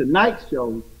the Tonight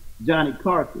Show, Johnny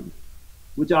Carson,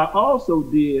 which I also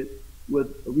did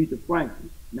with Aretha Franklin.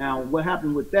 Now, what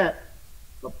happened with that,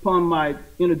 upon my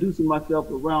introducing myself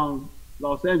around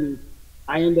Los Angeles,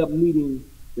 I end up meeting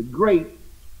the great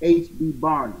H.B.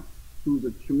 Barney, who's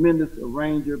a tremendous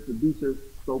arranger, producer,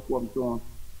 so forth and so on.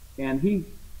 And he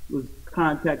was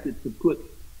contacted to put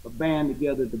a band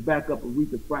together to back up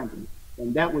Aretha Franklin.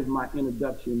 And that was my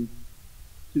introduction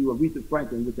to Aretha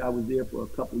Franklin, which I was there for a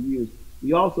couple of years.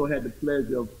 We also had the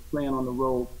pleasure of playing on the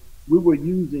road. We were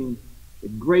using the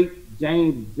great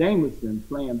James Jamerson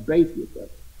playing bass with us.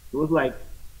 So it was like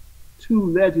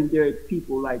two legendary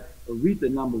people like Aretha,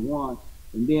 number one,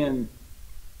 and then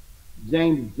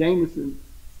James Jamerson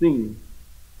Sr.,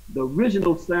 the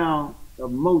original sound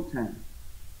of Motown.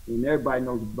 And everybody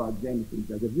knows about Jamerson,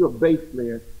 because if you're a bass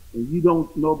player and you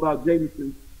don't know about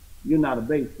Jamerson, you're not a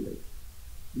bass player.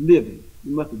 Living.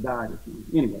 You must have died or something.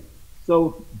 Anyway,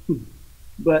 so,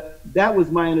 but that was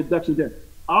my introduction there.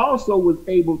 I also was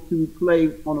able to play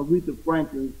on Aretha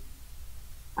Franklin's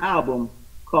album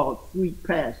called Sweet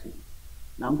Passion.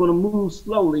 Now I'm going to move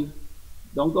slowly.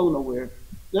 Don't go nowhere.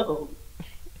 Uh-oh.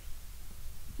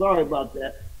 Sorry about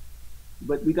that,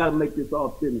 but we got to make this all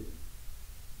finished.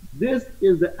 This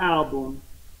is the album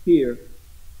here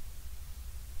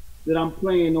that I'm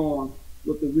playing on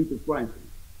with Aretha Franklin.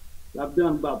 I've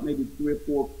done about maybe 3 or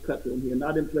 4 cuts on here, and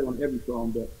I didn't play on every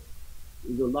song, but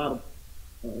there's a lot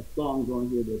of songs on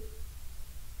here that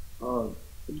are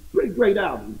It's a pretty great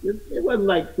album. It wasn't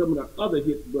like some of the other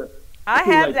hits, but I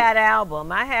feel have like that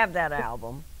album. I have that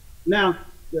album. now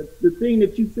the thing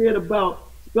that you said about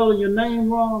spelling your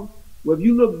name wrong, well, if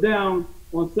you look down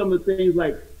on some of the things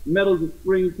like Medals of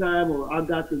Springtime or I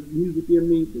Got the Music in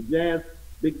Me, the jazz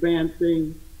big band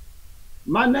thing,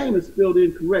 my name is spelled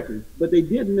incorrectly, but they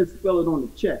did misspell it on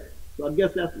the check. So I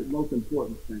guess that's the most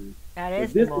important thing. That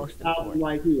is this the most is album important.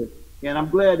 right here. And I'm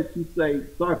glad that you say,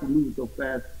 sorry for moving so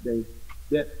fast today,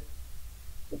 that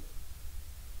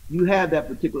you had that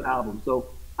particular album. So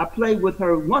I played with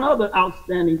her. One other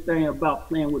outstanding thing about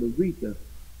playing with Aretha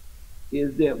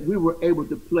is that we were able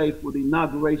to play for the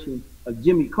inauguration of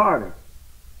Jimmy Carter.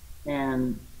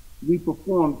 And we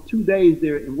performed 2 days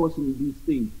there in Washington,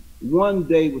 D.C. One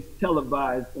day was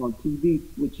televised on TV,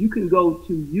 which you can go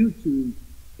to YouTube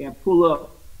and pull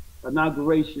up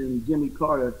inauguration Jimmy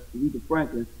Carter, Aretha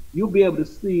Franklin. You'll be able to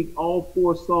see all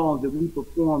 4 songs that we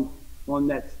performed on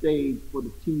that stage for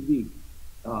the TV.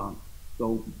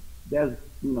 So there's,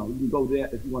 you can go there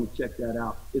if you want to check that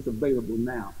out. It's available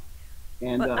now.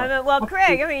 And well,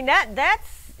 Craig, I mean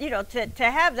that's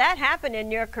to have that happen in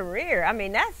your career. I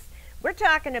mean we're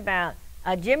talking about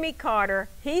Jimmy Carter.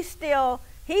 He's still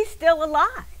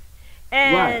alive,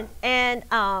 and right. and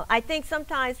I think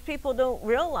sometimes people don't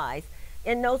realize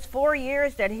in those 4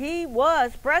 years that he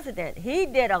was president, he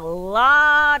did a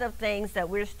lot of things that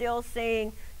we're still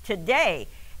seeing today.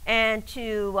 And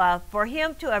for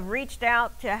him to have reached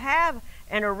out to have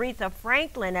an Aretha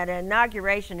Franklin at an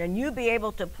inauguration and you be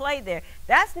able to play there,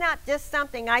 that's not just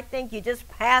something I think you just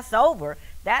pass over.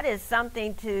 That is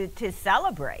something to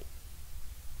celebrate.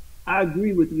 I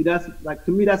agree with you. That's like,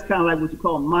 to me, that's kind of like what you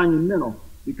call monumental,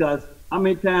 because how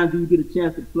many times do you get a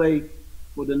chance to play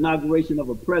for the inauguration of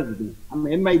a president? I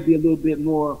mean, it may be a little bit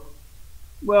more,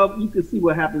 well, you can see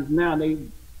what happens now.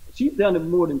 She's done it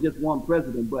more than just one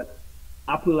president, but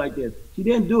I put it like this. She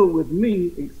didn't do it with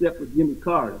me except with Jimmy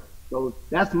Carter. So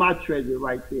that's my treasure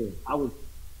right there. I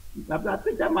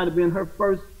think that might have been her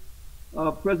first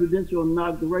presidential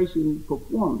inauguration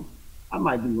performance. I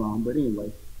might be wrong, but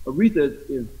anyway, Aretha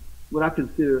is what I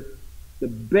consider the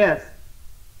best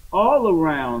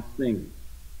all-around singer.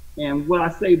 And what I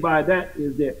say by that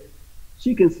is that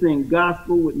she can sing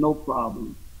gospel with no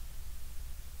problem.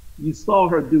 You saw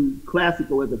her do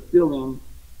classical as a fill-in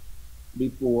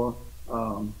before.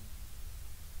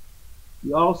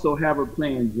 You also have her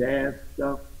playing jazz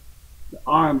stuff. The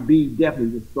R&B,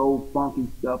 definitely the soul, funky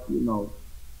stuff,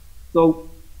 So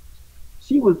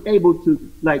she was able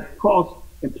to like cross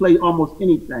and play almost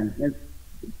anything. And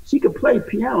she could play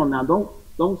piano now.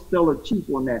 Don't sell her cheap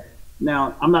on that.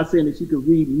 Now, I'm not saying that she could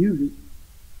read music,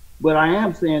 but I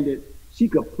am saying that she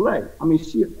could play. I mean,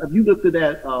 if you looked at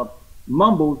that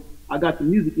Mumbles, I Got the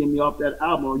Music in Me off that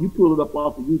album, or you pull it up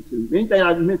off of YouTube. Anything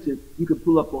I mentioned, you could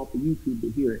pull up off of YouTube to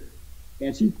hear it.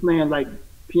 And she's playing like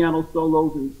piano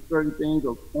solos and certain things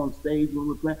or on stage when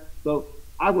we're playing. So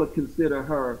I would consider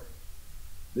her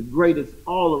the greatest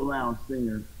all-around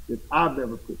singer that I've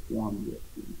ever performed with.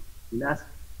 And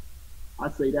I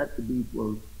say that to be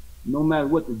for no matter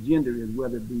what the gender is,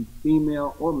 whether it be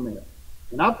female or male.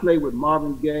 And I played with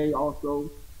Marvin Gaye also.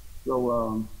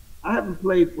 So I haven't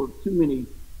played for too many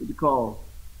what you call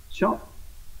chump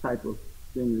type of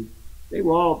singers. They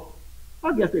were all,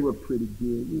 I guess they were pretty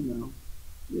good,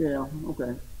 Yeah,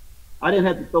 okay. I didn't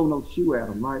have to throw no shoe at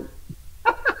them, right?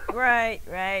 Right.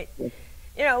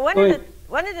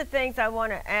 One of the things I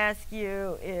want to ask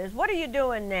you is, what are you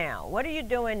doing now?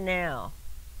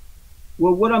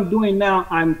 Well, what I'm doing now,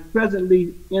 I'm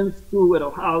presently in school at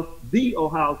the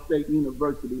Ohio State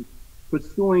University,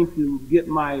 pursuing to get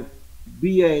my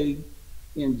BA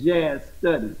in jazz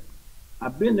studies.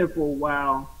 I've been there for a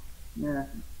while,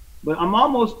 but I'm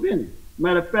almost finished.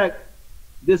 Matter of fact,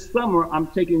 this summer I'm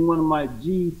taking one of my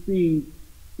GCs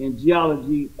in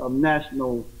geology of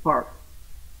national parks,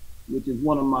 which is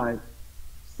one of my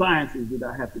sciences that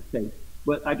I have to take.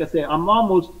 But like I said, I'm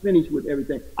almost finished with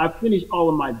everything. I finished all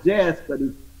of my jazz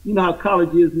studies. You know how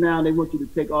college is now, they want you to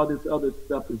take all this other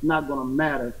stuff. It's not gonna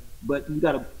matter, but you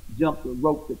gotta jump the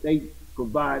rope that they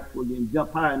provide for you and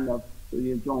jump high enough so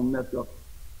you don't mess up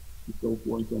and so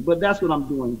forth and so on. But that's what I'm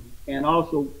doing, and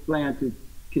also plan to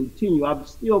continue. I'm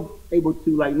still able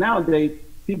to, like nowadays,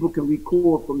 people can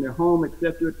record from their home,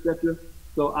 etc., etc.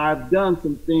 So I've done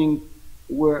some things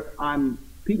where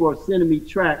people are sending me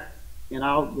tracks, and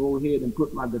I'll go ahead and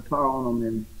put my guitar on them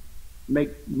and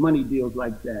make money deals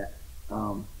like that.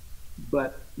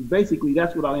 But basically,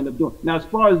 that's what I'll end up doing. Now, as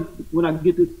far as when I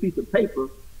get this piece of paper,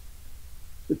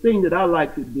 the thing that I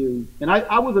like to do, and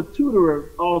I was a tutor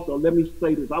also, let me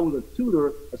say this, I was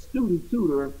a student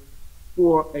tutor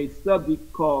for a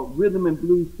subject called Rhythm and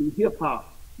Blues through Hip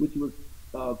Hop, which was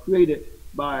created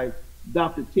by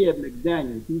Dr. Ted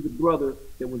McDaniels. He's a brother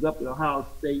that was up at Ohio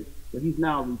State, but he's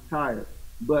now retired.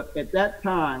 But at that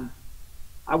time,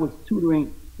 I was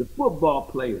tutoring the football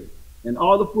players, and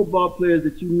all the football players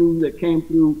that you knew that came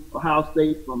through Ohio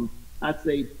State from, I'd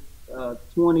say,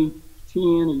 2010,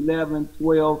 11,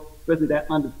 12, especially that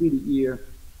undefeated year.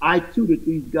 I tutored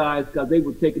these guys because they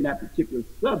were taking that particular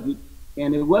subject,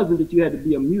 and it wasn't that you had to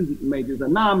be a music major. It's a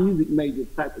non-music major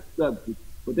type of subject,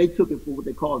 but they took it for what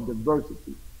they call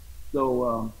diversity.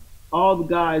 So all the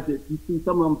guys that you see,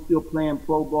 some of them still playing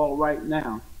pro ball right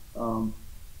now,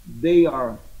 they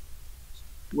are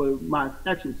my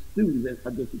actual students, I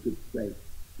guess you could say.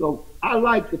 So I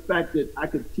like the fact that I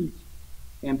could teach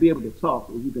and be able to talk,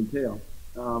 as you can tell.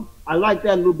 I like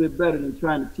that a little bit better than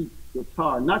trying to teach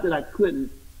guitar. Not that I couldn't,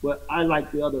 but I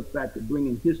like the other fact of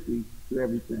bringing history to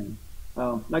everything.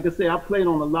 Like I say, I played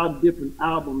on a lot of different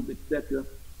albums, etc.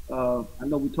 I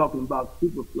know we're talking about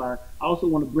Superfly. I also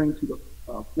want to bring to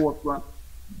the forefront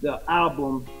the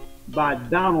album by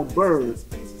Donald Byrd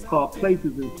called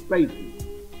Places and Spaces.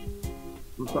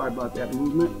 I'm sorry about that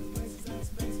movement.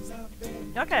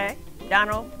 Okay,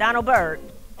 Donald Byrd.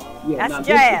 Yeah, that's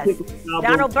jazz.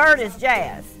 Donald Byrd is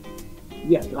jazz.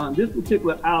 Yes, this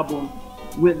particular album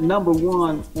went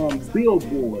 #1 on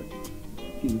Billboard,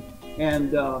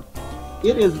 and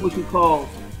it is what you call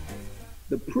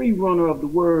the pre-runner of the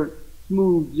word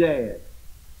smooth jazz.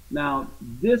 Now,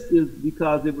 this is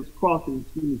because it was crossing,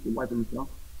 excuse me for wiping myself,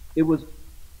 it was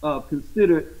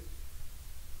considered,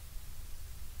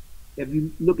 if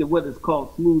you look at what is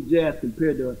called smooth jazz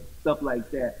compared to stuff like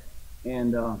that,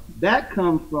 and that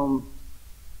comes from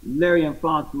Larry and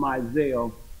Fonz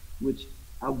Mizell, which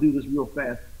I'll do this real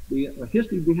fast. The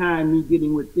history behind me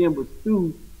getting with them was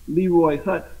through Leroy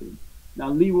Hudson. Now,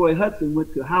 Leroy Hudson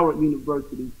went to Howard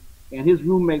University, and his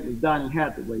roommate was Donny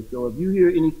Hathaway. So if you hear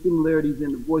any similarities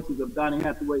in the voices of Donny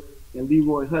Hathaway and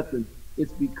Leroy Hudson,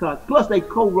 it's because, plus they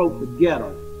co-wrote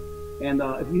together. And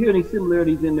if you hear any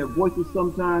similarities in their voices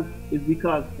sometimes, it's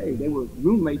because, hey, they were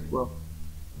roommates for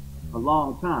a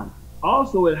long time.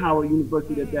 Also at Howard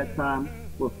University at that time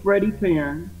were Freddie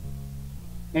Perrin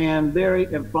and Larry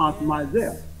and Fonz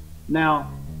Mizell.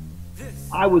 Now,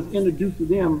 I was introduced to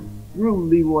them through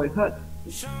Leroy Hudson.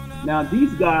 Now,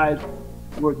 these guys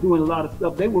were doing a lot of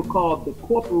stuff. They were called the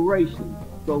Corporation.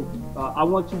 So I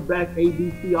Want You Back,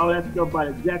 ABC, all that stuff by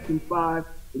the Jackson 5.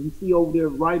 And you see over there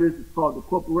writers, it's called the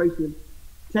Corporation.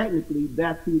 Technically,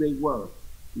 that's who they were.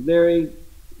 Larry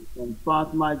and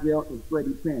Fonz Mizell and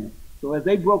Freddie Perrin. So as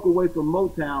they broke away from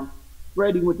Motown,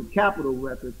 Freddie went to Capitol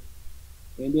Records,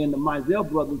 and then the Mizell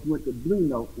brothers went to Blue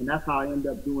Note, and that's how I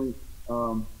ended up doing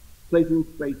Places and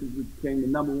Spaces, which became the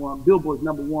 #1, Billboard's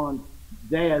 #1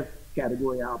 jazz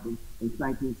category album in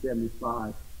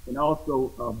 1975. And also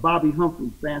Bobby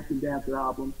Humphrey's Fancy Dancer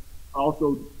album. I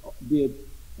also did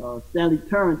Stanley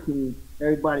Turrentine,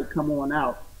 Everybody Come On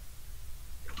Out.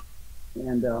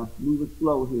 And moving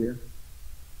slow here.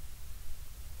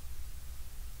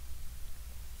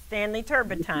 Stanley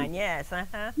Turrentine, yes.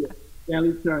 Yeah,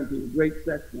 Stanley Turrentine, a great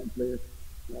saxophone player.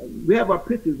 We have our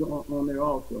pictures on there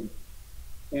also.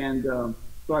 And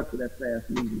sorry for that fast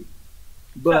movement.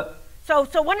 But so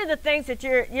one of the things that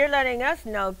you're letting us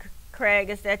know, Craig,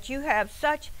 is that you have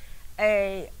such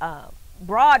a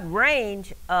broad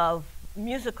range of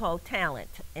musical talent,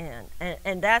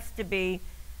 and that's to be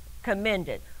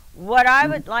commended. What I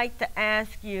would like to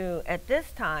ask you at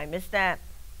this time is that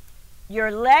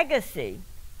your legacy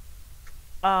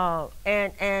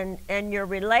and your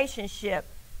relationship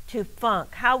to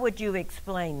funk, how would you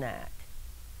explain that?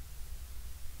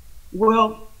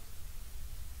 Well,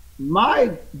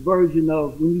 my version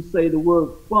of when you say the word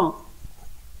funk,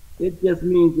 it just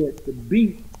means that the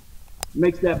beat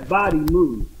makes that body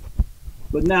move.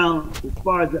 But now, as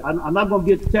far as, I'm not going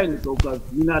to get technical because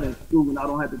you're not in school and I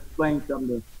don't have to explain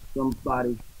something to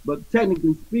somebody. But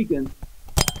technically speaking,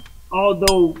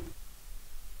 although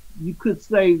you could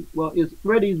say, well, is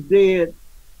Freddie's Dead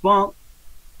funk?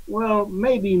 Well,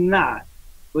 maybe not.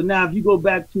 But now if you go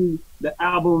back to the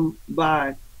album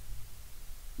by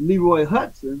Leroy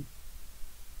Hudson,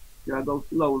 here I go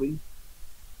slowly.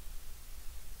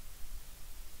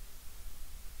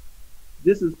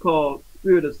 This is called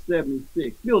Spirit of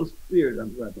 76. Feel the Spirit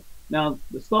of it. Now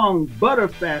the song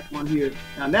Butterfat on here,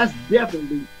 now that's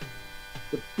definitely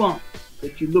the funk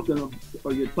that you're looking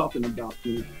or you're talking about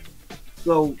here.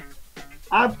 So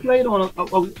I played on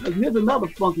here's another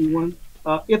funky one.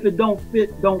 If It Don't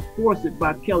Fit, Don't Force It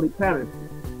by Kelly Patterson.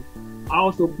 I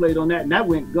also played on that, and that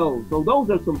went gold. So those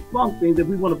are some funk things that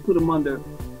we want to put them under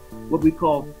what we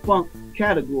call funk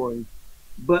categories.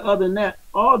 But other than that,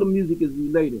 all the music is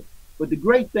related. But the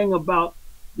great thing about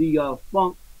the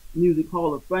Funk Music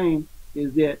Hall of Fame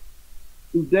is that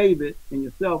through David and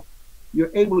yourself,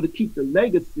 you're able to keep the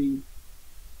legacy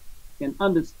and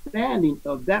understanding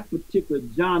of that particular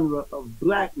genre of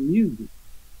black music.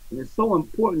 And it's so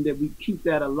important that we keep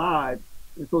that alive,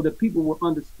 and so that people will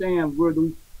understand where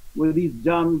these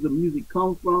genres of music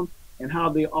come from and how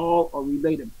they all are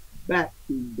related back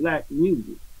to black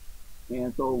music.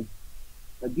 And so,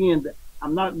 again,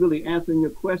 I'm not really answering your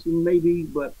question maybe,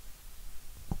 but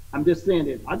I'm just saying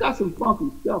that I got some funky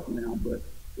stuff now, but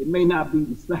it may not be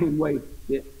the same way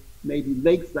that maybe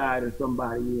Lakeside or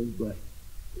somebody is, but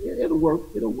it'll work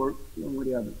one way or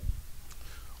the other.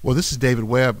 Well, this is David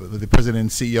Webb, the president and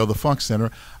CEO of the Funk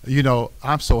Center. You know,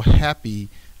 I'm so happy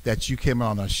that you came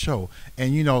on our show.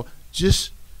 And, you know,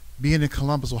 just being in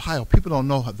Columbus, Ohio, people don't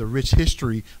know the rich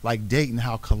history like Dayton,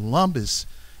 how Columbus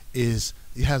it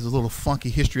has a little funky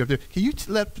history up there. Can you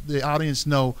let the audience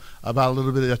know about a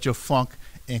little bit of your funk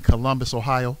in Columbus,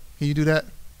 Ohio? Can you do that?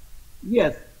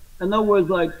 Yes. In other words,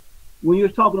 like when you're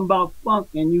talking about funk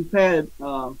and you've had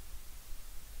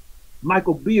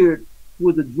Michael Beard, who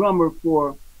was a drummer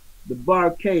for the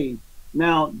Barcade.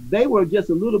 Now, they were just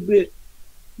a little bit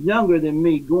younger than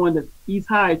me, going to East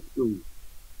High School.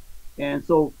 And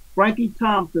so Frankie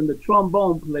Thompson, the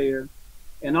trombone player,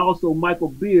 and also Michael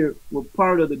Beard were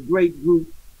part of the great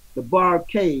group, the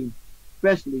Barcade,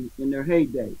 especially in their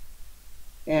heyday.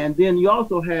 And then you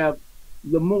also have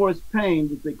Lamorris Payne,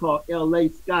 which they call LA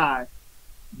Sky,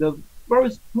 the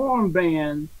first horn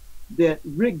band that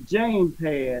Rick James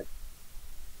had.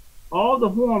 All the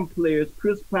horn players,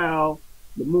 Chris Powell,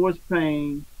 Lamorris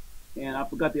Payne, and I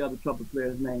forgot the other trumpet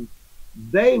player's name,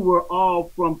 they were all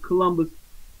from Columbus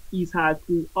East High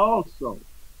School also.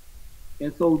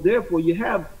 And so therefore you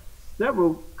have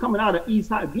several coming out of East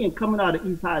High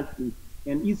School.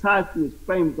 And East High School is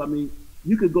famous. I mean,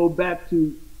 you could go back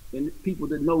to, and people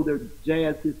that know their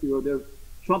jazz history or their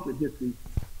trumpet history,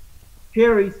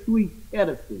 Harry Sweet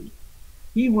Edison,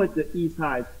 he went to East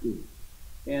High School.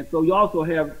 And so you also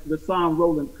have Rasan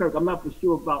Roland Kirk. I'm not for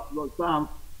sure about Rasan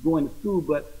going to school,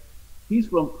 but he's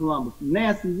from Columbus.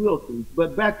 Nancy Wilson.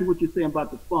 But back to what you're saying about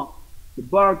the funk, the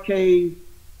Barcade,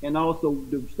 and also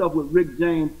the stuff with Rick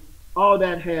James, all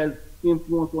that has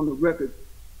influence on the record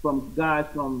from guys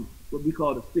from what we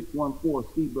call the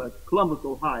 614 C bus, Columbus,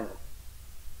 Ohio.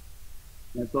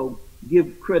 And so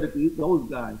give credit to those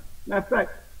guys. Matter of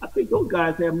fact, I think those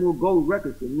guys have more gold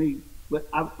records than me. But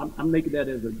I'm making that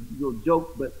as a little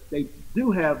joke, but they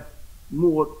do have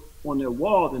more on their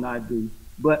wall than I do.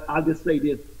 But I'll just say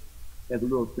this as a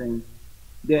little thing,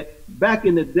 that back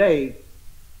in the day,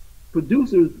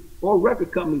 producers or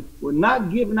record companies were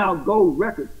not giving out gold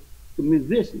records to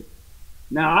musicians.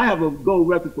 Now, I have a gold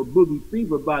record for Boogie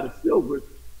Fever by the Silvers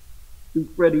through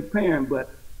Freddie Perrin, but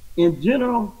in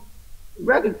general,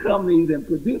 record companies and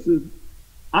producers,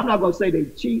 I'm not going to say they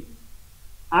cheat.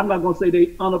 I'm not going to say they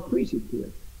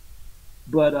unappreciative,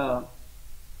 but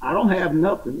I don't have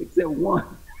nothing except one.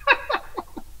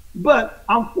 But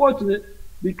I'm fortunate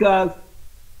because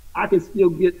I can still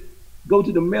go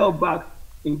to the mailbox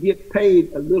and get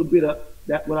paid a little bit of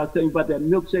that. What I was telling you about that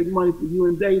milkshake money for you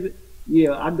and David,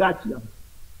 yeah, I got you.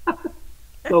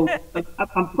 So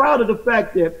I'm proud of the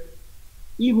fact that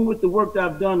even with the work that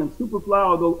I've done in Superfly,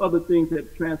 although other things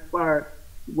have transpired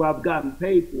where I've gotten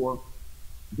paid for,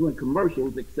 doing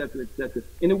commercials, et cetera,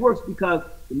 and it works because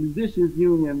the Musicians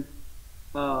Union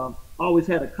always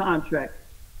had a contract,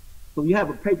 so you have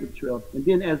a paper trail. And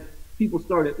then as people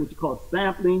started what you call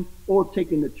sampling or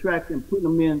taking the tracks and putting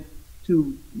them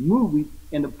into movies,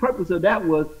 and the purpose of that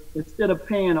was instead of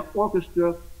paying an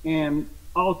orchestra and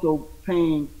also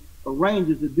paying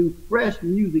arrangers to do fresh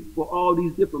music for all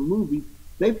these different movies,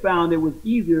 they found it was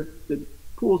easier to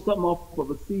pull something off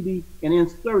of a CD and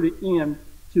insert it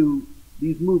into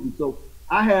these movies. So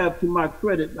I have, to my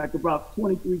credit, like about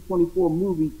 23, 24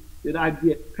 movies that I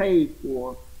get paid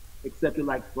for, except for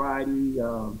like Friday,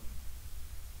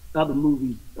 other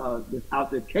movies that's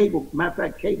out there. Cable, matter of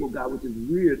fact, Cable Guy, which is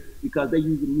weird because they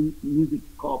use the music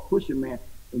called Pusher Man,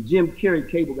 and Jim Carrey,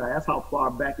 Cable Guy. That's how far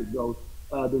back it goes.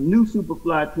 The new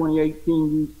Superfly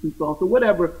 2018 used 2 songs. So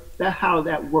whatever, that's how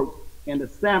that works. And the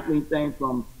sampling thing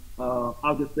from,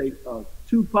 I'll just say,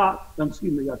 Tupac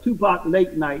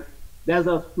Late Night. That's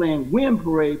us playing Wind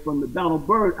Parade from the Donald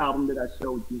Byrd album that I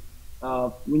showed you.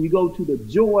 When you go to The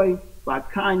Joy by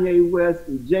Kanye West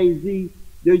and Jay-Z,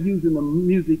 they're using the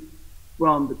music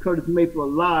from the Curtis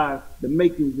Mayfield Live, The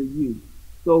Makings of You.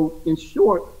 So in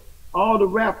short, all the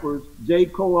rappers, J.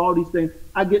 Cole, all these things,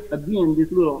 I get, again,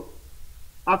 this little,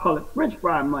 I call it French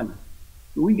fry money.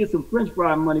 So we get some French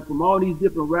fry money from all these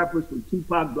different rappers, from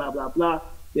Tupac, blah, blah, blah,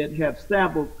 that have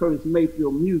sampled Curtis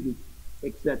Mayfield music,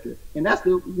 etc. And that's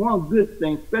the one good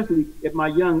thing, especially at my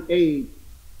young age.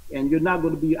 And you're not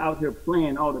going to be out here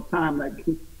playing all the time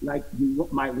like you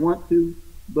might want to,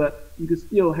 but you can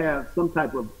still have some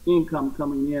type of income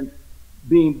coming in,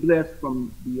 being blessed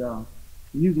from the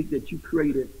music that you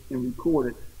created and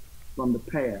recorded from the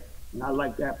past. And I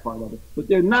like that part of it. But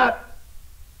they're not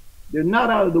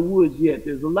out of the woods yet.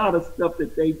 There's a lot of stuff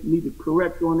that they need to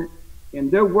correct on it,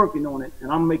 and they're working on it, and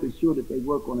I'm making sure that they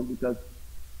work on it because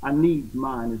I need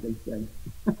mine, as they say.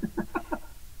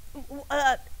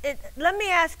 Let me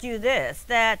ask you this,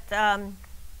 that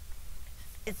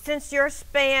since your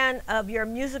span of your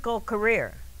musical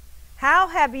career, how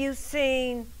have you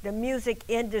seen the music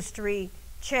industry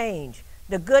change?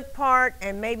 The good part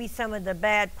and maybe some of the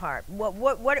bad part.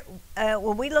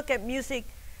 When we look at music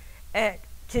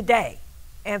today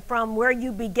and from where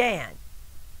you began,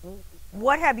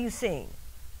 what have you seen?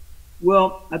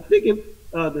 Well, I think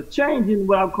the change in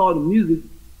what I call the music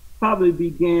probably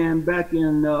began back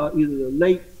in either the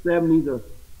late 70s or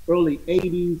early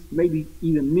 80s, maybe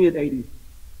even mid 80s,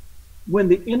 when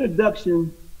the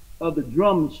introduction of the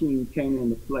drum machine came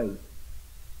into play.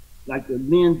 Like the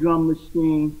Lynn drum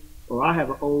machine, or I have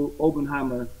an old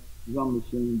Oppenheimer drum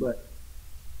machine, but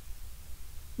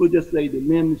we'll just say the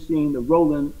Lynn machine, the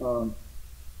Roland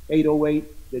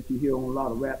 808 that you hear on a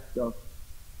lot of rap stuff.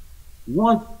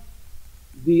 Once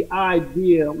the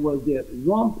idea was that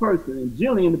one person, and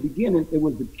generally in the beginning, it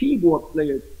was the keyboard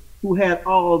players who had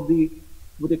all the,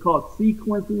 what they call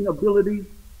sequencing abilities,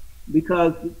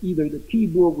 because either the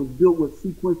keyboard was built with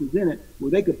sequences in it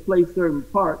where they could play certain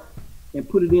parts and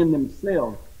put it in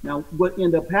themselves. Now, what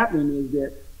ended up happening is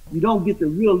that you don't get the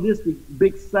realistic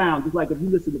big sound, just like if you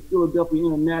listen to Philadelphia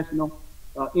International,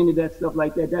 any of that stuff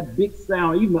like that, that big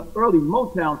sound, even the early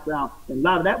Motown sound, and a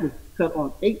lot of that was cut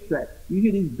on 8-track. You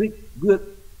hear these big, good,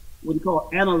 what you call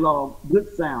analog,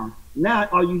 good sound. Now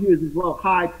all you hear is this little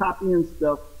high top-end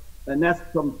stuff, and that's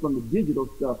from the digital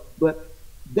stuff. But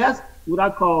that's what I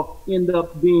call end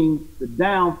up being the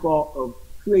downfall of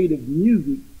creative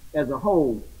music as a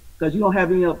whole, because you don't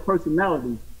have any other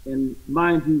personality. And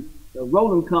mind you, the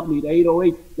Roland Company, the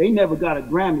 808, they never got a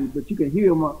Grammy, but you can hear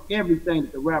them on everything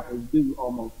that the rappers do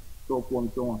almost, so forth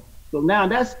and so on. So now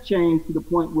that's changed to the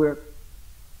point where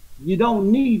you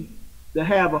don't need to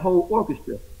have a whole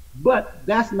orchestra, but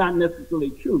that's not necessarily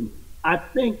true. I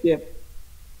think that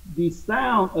the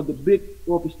sound of the big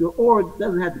orchestra, or it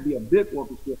doesn't have to be a big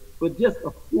orchestra, but just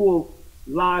a full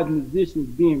live musicians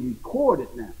being recorded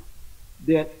now,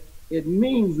 that it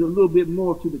means a little bit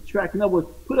more to the track. In other words,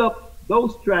 put up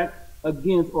those tracks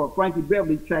against, or Frankie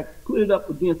Beverly tracks, put it up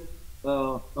against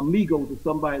Amigos or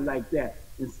somebody like that,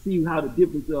 and see how the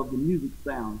difference of the music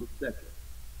sounds, etc.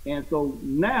 And so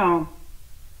now,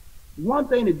 one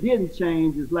thing that didn't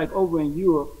change is like over in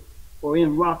Europe or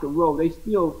in rock and roll, they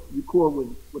still record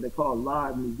with what they call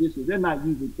live musicians. They're not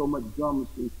using so much drum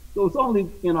machines. So it's only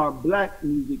in our black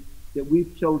music that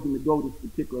we've chosen to go this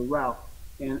particular route.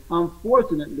 And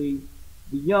unfortunately,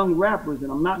 the young rappers,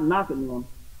 and I'm not knocking them,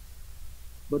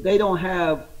 but they don't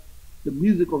have the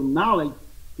musical knowledge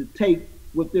to take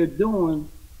what they're doing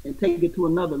and take it to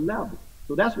another level.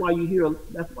 So that's why you hear,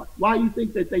 that's why you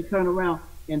think that they turn around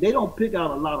and they don't pick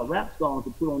out a lot of rap songs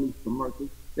to put on these commercials.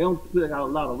 They don't pick out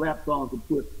a lot of rap songs to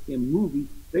put in movies.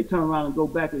 They turn around and go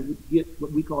back and get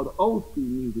what we call the old school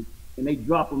music, and they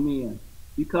drop them in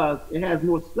because it has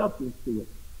more substance to it.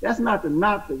 That's not to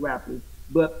knock the rappers,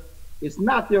 but it's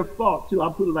not their fault too.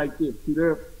 I'll put it like this, to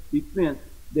their defense,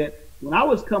 that when I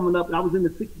was coming up and I was in the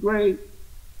 6th grade,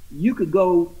 you could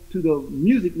go to the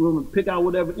music room and pick out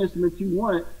whatever instrument you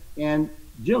wanted, and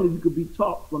generally you could be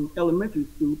taught from elementary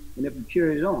school, and if you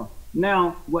carried it on.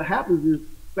 Now, what happens is,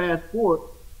 fast forward,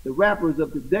 the rappers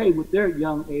of today with their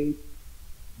young age,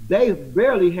 they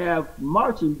barely have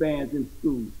marching bands in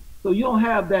school. So you don't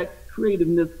have that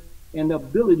creativeness and the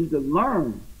ability to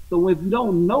learn. So if you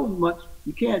don't know much,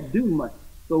 you can't do much.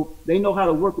 So they know how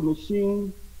to work a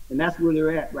machine, and that's where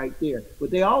they're at right there.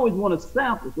 But they always want to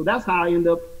sample. So that's how I end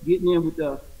up getting in with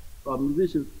the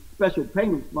musicians' special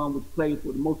payments fund, which plays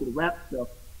for most of the rap stuff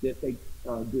that they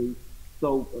do.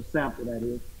 So a sample, that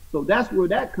is. So that's where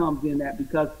that comes in at,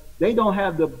 because they don't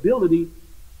have the ability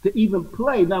to even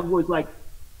play. In other words, like,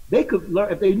 they could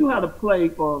learn, if they knew how to play,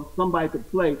 or somebody could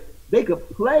play, they could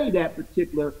play that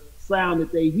particular sound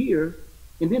that they hear,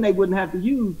 and then they wouldn't have to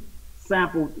use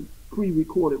sampled,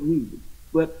 pre-recorded music.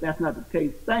 But that's not the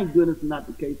case. Thank goodness it's not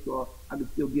the case, so I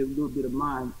can still give a little bit of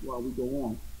mine while we go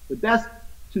on. But that's,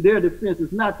 to their defense,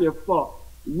 it's not their fault.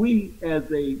 We as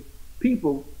a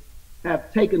people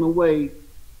have taken away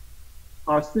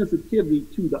our sensitivity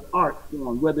to the art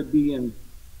form, whether it be in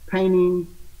painting,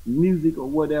 music, or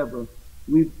whatever,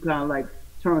 we've kind of like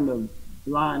turned a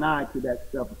blind eye to that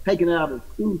stuff, taking it out of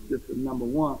the school system, number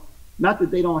one. Not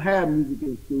that they don't have music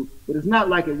in school, but it's not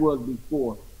like it was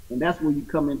before. And that's where you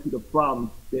come into the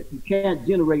problem, that you can't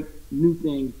generate new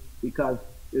things because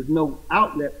there's no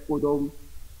outlet for those,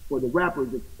 for the rappers,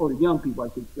 or the young people,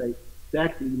 I should say, to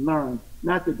actually learn.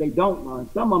 Not that they don't learn,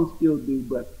 some of them still do,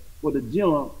 but for the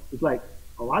general, it's like,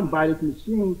 oh, I can buy this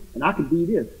machine and I can do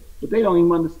this. But they don't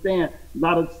even understand a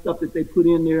lot of the stuff that they put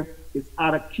in there is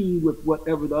out of key with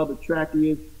whatever the other track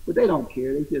is, but they don't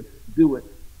care, they just do it.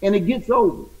 And it gets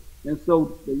over. And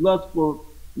so the lust for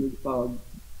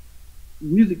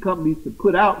music companies to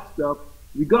put out stuff,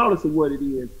 regardless of what it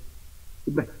is,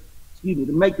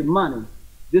 to make the money,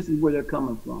 this is where they're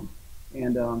coming from.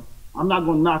 And I'm not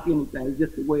going to knock anything, it's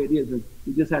just the way it is, and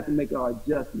we just have to make our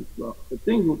adjustments. So the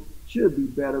things should be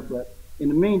better, but in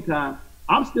the meantime,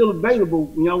 I'm still available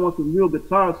when y'all want some real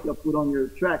guitar stuff put on your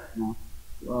tracks now.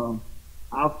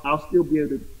 I'll still be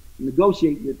able to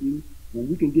negotiate with you, and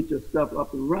we can get your stuff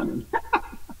up and running.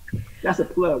 That's a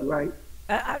plug, right?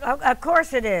 Of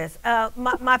course it is.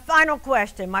 My final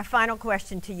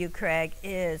question to you, Craig,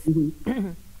 is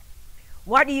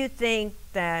why do you think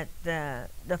that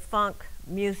the Funk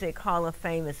Music Hall of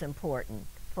Fame is important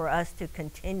for us to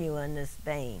continue in this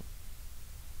vein?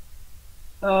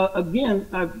 Again,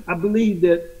 I believe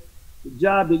that the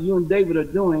job that you and David are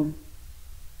doing,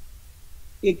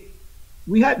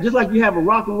 we have, just like you have a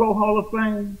Rock and Roll Hall of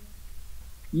Fame,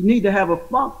 you need to have a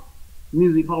Funk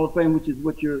Music Hall of Fame, which is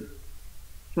what you're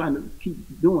trying to keep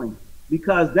doing,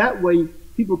 because that way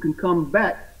people can come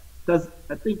back. Because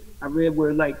I think I read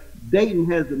where like Dayton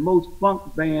has the most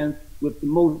funk bands with the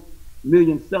most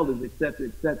million sellers, et cetera,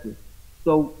 et cetera.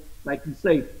 So like you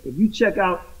say, if you check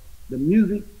out the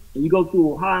music and you go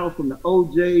through Ohio from the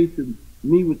OJ to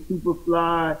me with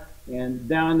Superfly and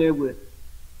down there with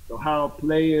Ohio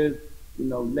Players, you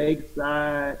know,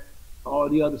 Lakeside, all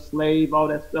the other Slave, all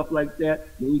that stuff like that.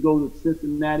 Then you go to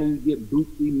Cincinnati, you get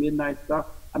Bootsy, Midnight Star.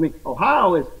 I mean,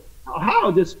 Ohio is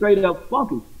just straight up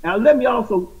funky. Now let me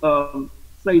also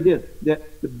say this,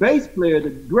 that the bass player, the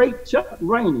great Chuck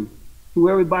Rainey, who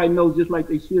everybody knows just like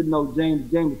they should know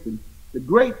James Jamerson, the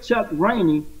great Chuck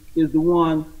Rainey is the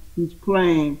one who's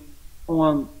playing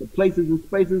on the Places and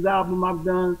Spaces album I've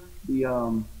done,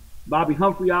 the Bobby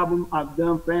Humphrey album I've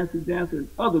done, Fancy Dancer, and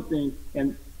other things.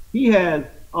 And he has,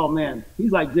 oh man,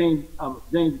 he's like James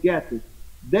Gatsby.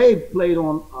 They've played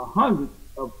on hundreds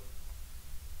of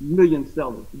million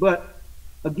sellers. But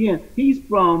again, he's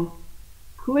from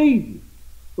Cleveland.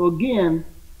 So again,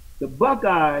 the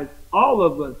Buckeyes, all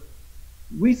of us,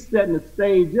 we setting the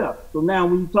stage up. So now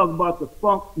when you talk about the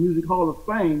Funk Music Hall of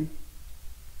Fame,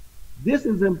 this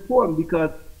is important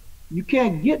because you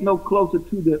can't get no closer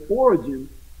to the origin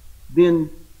than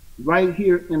right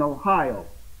here in Ohio.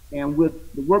 And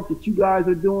with the work that you guys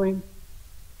are doing,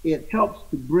 it helps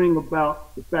to bring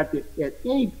about the fact that at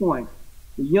any point,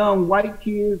 the young white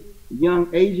kids, the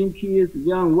young Asian kids, the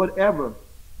young whatever,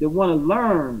 that want to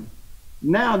learn,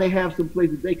 now they have some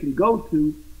places they can go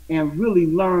to and really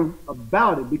learn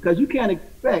about it. Because you can't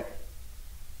expect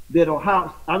that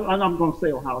Ohio, I'm not going to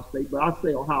say Ohio State, but I'll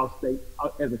say Ohio State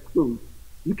as a clue.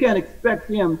 You can't expect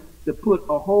them to put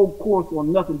a whole course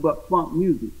on nothing but funk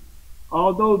music.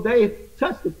 Although they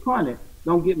touched upon it,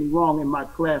 don't get me wrong, in my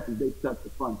classes they touched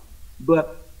upon it.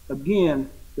 But again,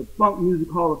 the Funk Music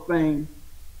Hall of Fame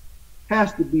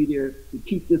has to be there to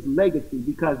keep this legacy,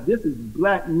 because this is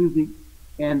black music,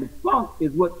 and the funk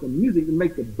is what the music that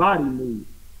makes the body move,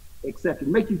 etc.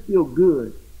 Make you feel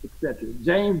good, etc.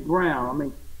 James Brown, I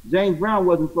mean, James Brown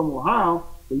wasn't from Ohio,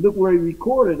 but look where he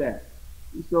recorded at.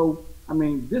 So, I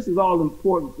mean, this is all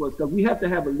important for us, because we have to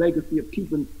have a legacy of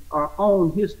keeping our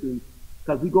own history,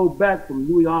 because we go back from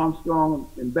Louis Armstrong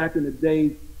and back in the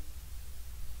days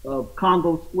of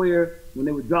Congo Square, when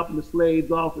they were dropping the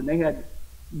slaves off, and they had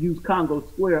used Congo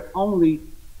Square only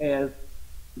as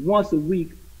once a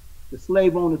week the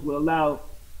slave owners would allow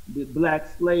the black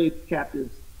slave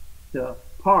captives to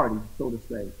party, so to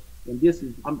say. And this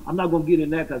is, I'm not going to get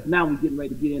into that, because now we're getting ready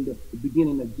to get into the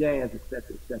beginning of jazz, et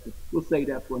cetera, et cetera. We'll say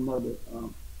that for another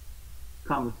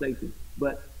conversation.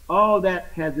 But all that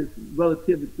has its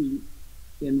relativity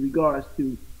in regards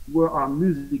to where our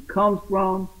music comes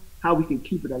from, how we can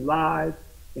keep it alive,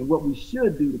 and what we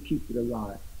should do to keep it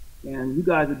alive. And you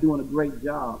guys are doing a great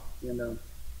job. And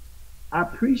I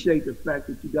appreciate the fact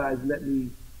that you guys let me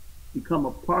become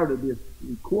a part of this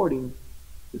recording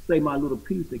to say my little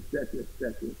piece, et cetera, et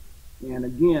cetera. And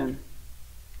again,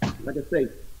 like I say,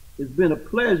 It's been a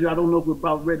pleasure. I don't know if we're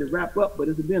about ready to wrap up, but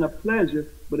it's been a pleasure.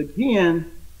 But again,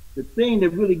 the thing that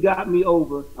really got me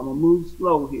over, I'm going to move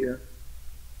slow here.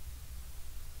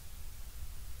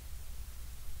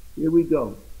 Here we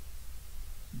go.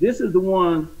 This is the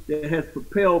one that has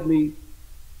propelled me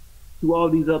to all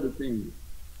these other things.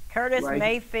 Curtis right?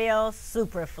 Mayfield,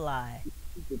 Superfly.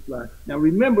 Superfly. Now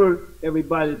remember,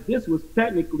 everybody, this was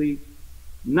technically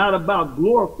not about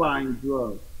glorifying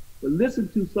drugs, but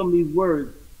listen to some of these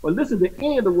words, or listen to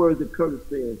any of the words that Curtis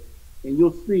says, and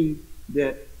you'll see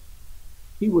that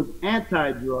he was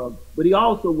anti-drug, but he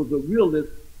also was a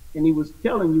realist, and he was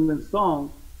telling you in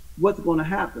songs what's going to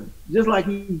happen, just like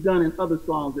he's done in other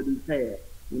songs that he's had,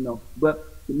 you know. But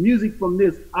the music from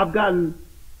this, I've gotten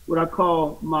what I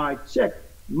call my check,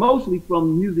 mostly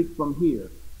from music from here,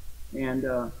 and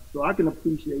so I can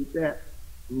appreciate that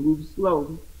and move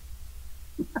slow.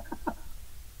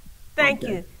 Thank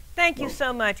Okay. you. Thank you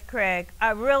so much, Craig.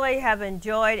 I really have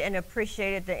enjoyed and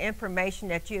appreciated the information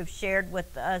that you have shared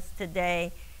with us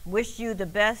today. Wish you the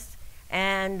best,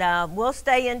 and we'll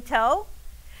stay in tow.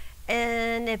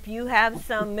 And if you have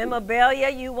some memorabilia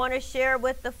you want to share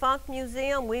with the Funk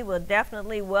Museum, we will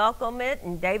definitely welcome it,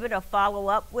 and David will follow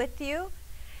up with you.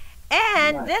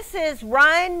 And Right. this is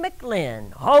Rhine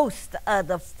McLin, host of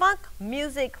the Funk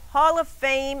Music Hall of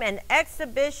Fame and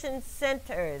Exhibition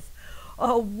Center's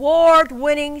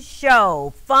award-winning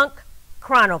show, Funk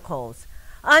Chronicles.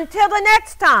 Until the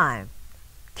next time,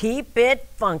 keep it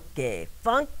funky,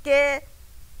 funky,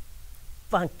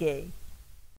 funky.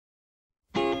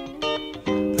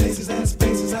 Places and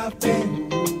spaces I've been.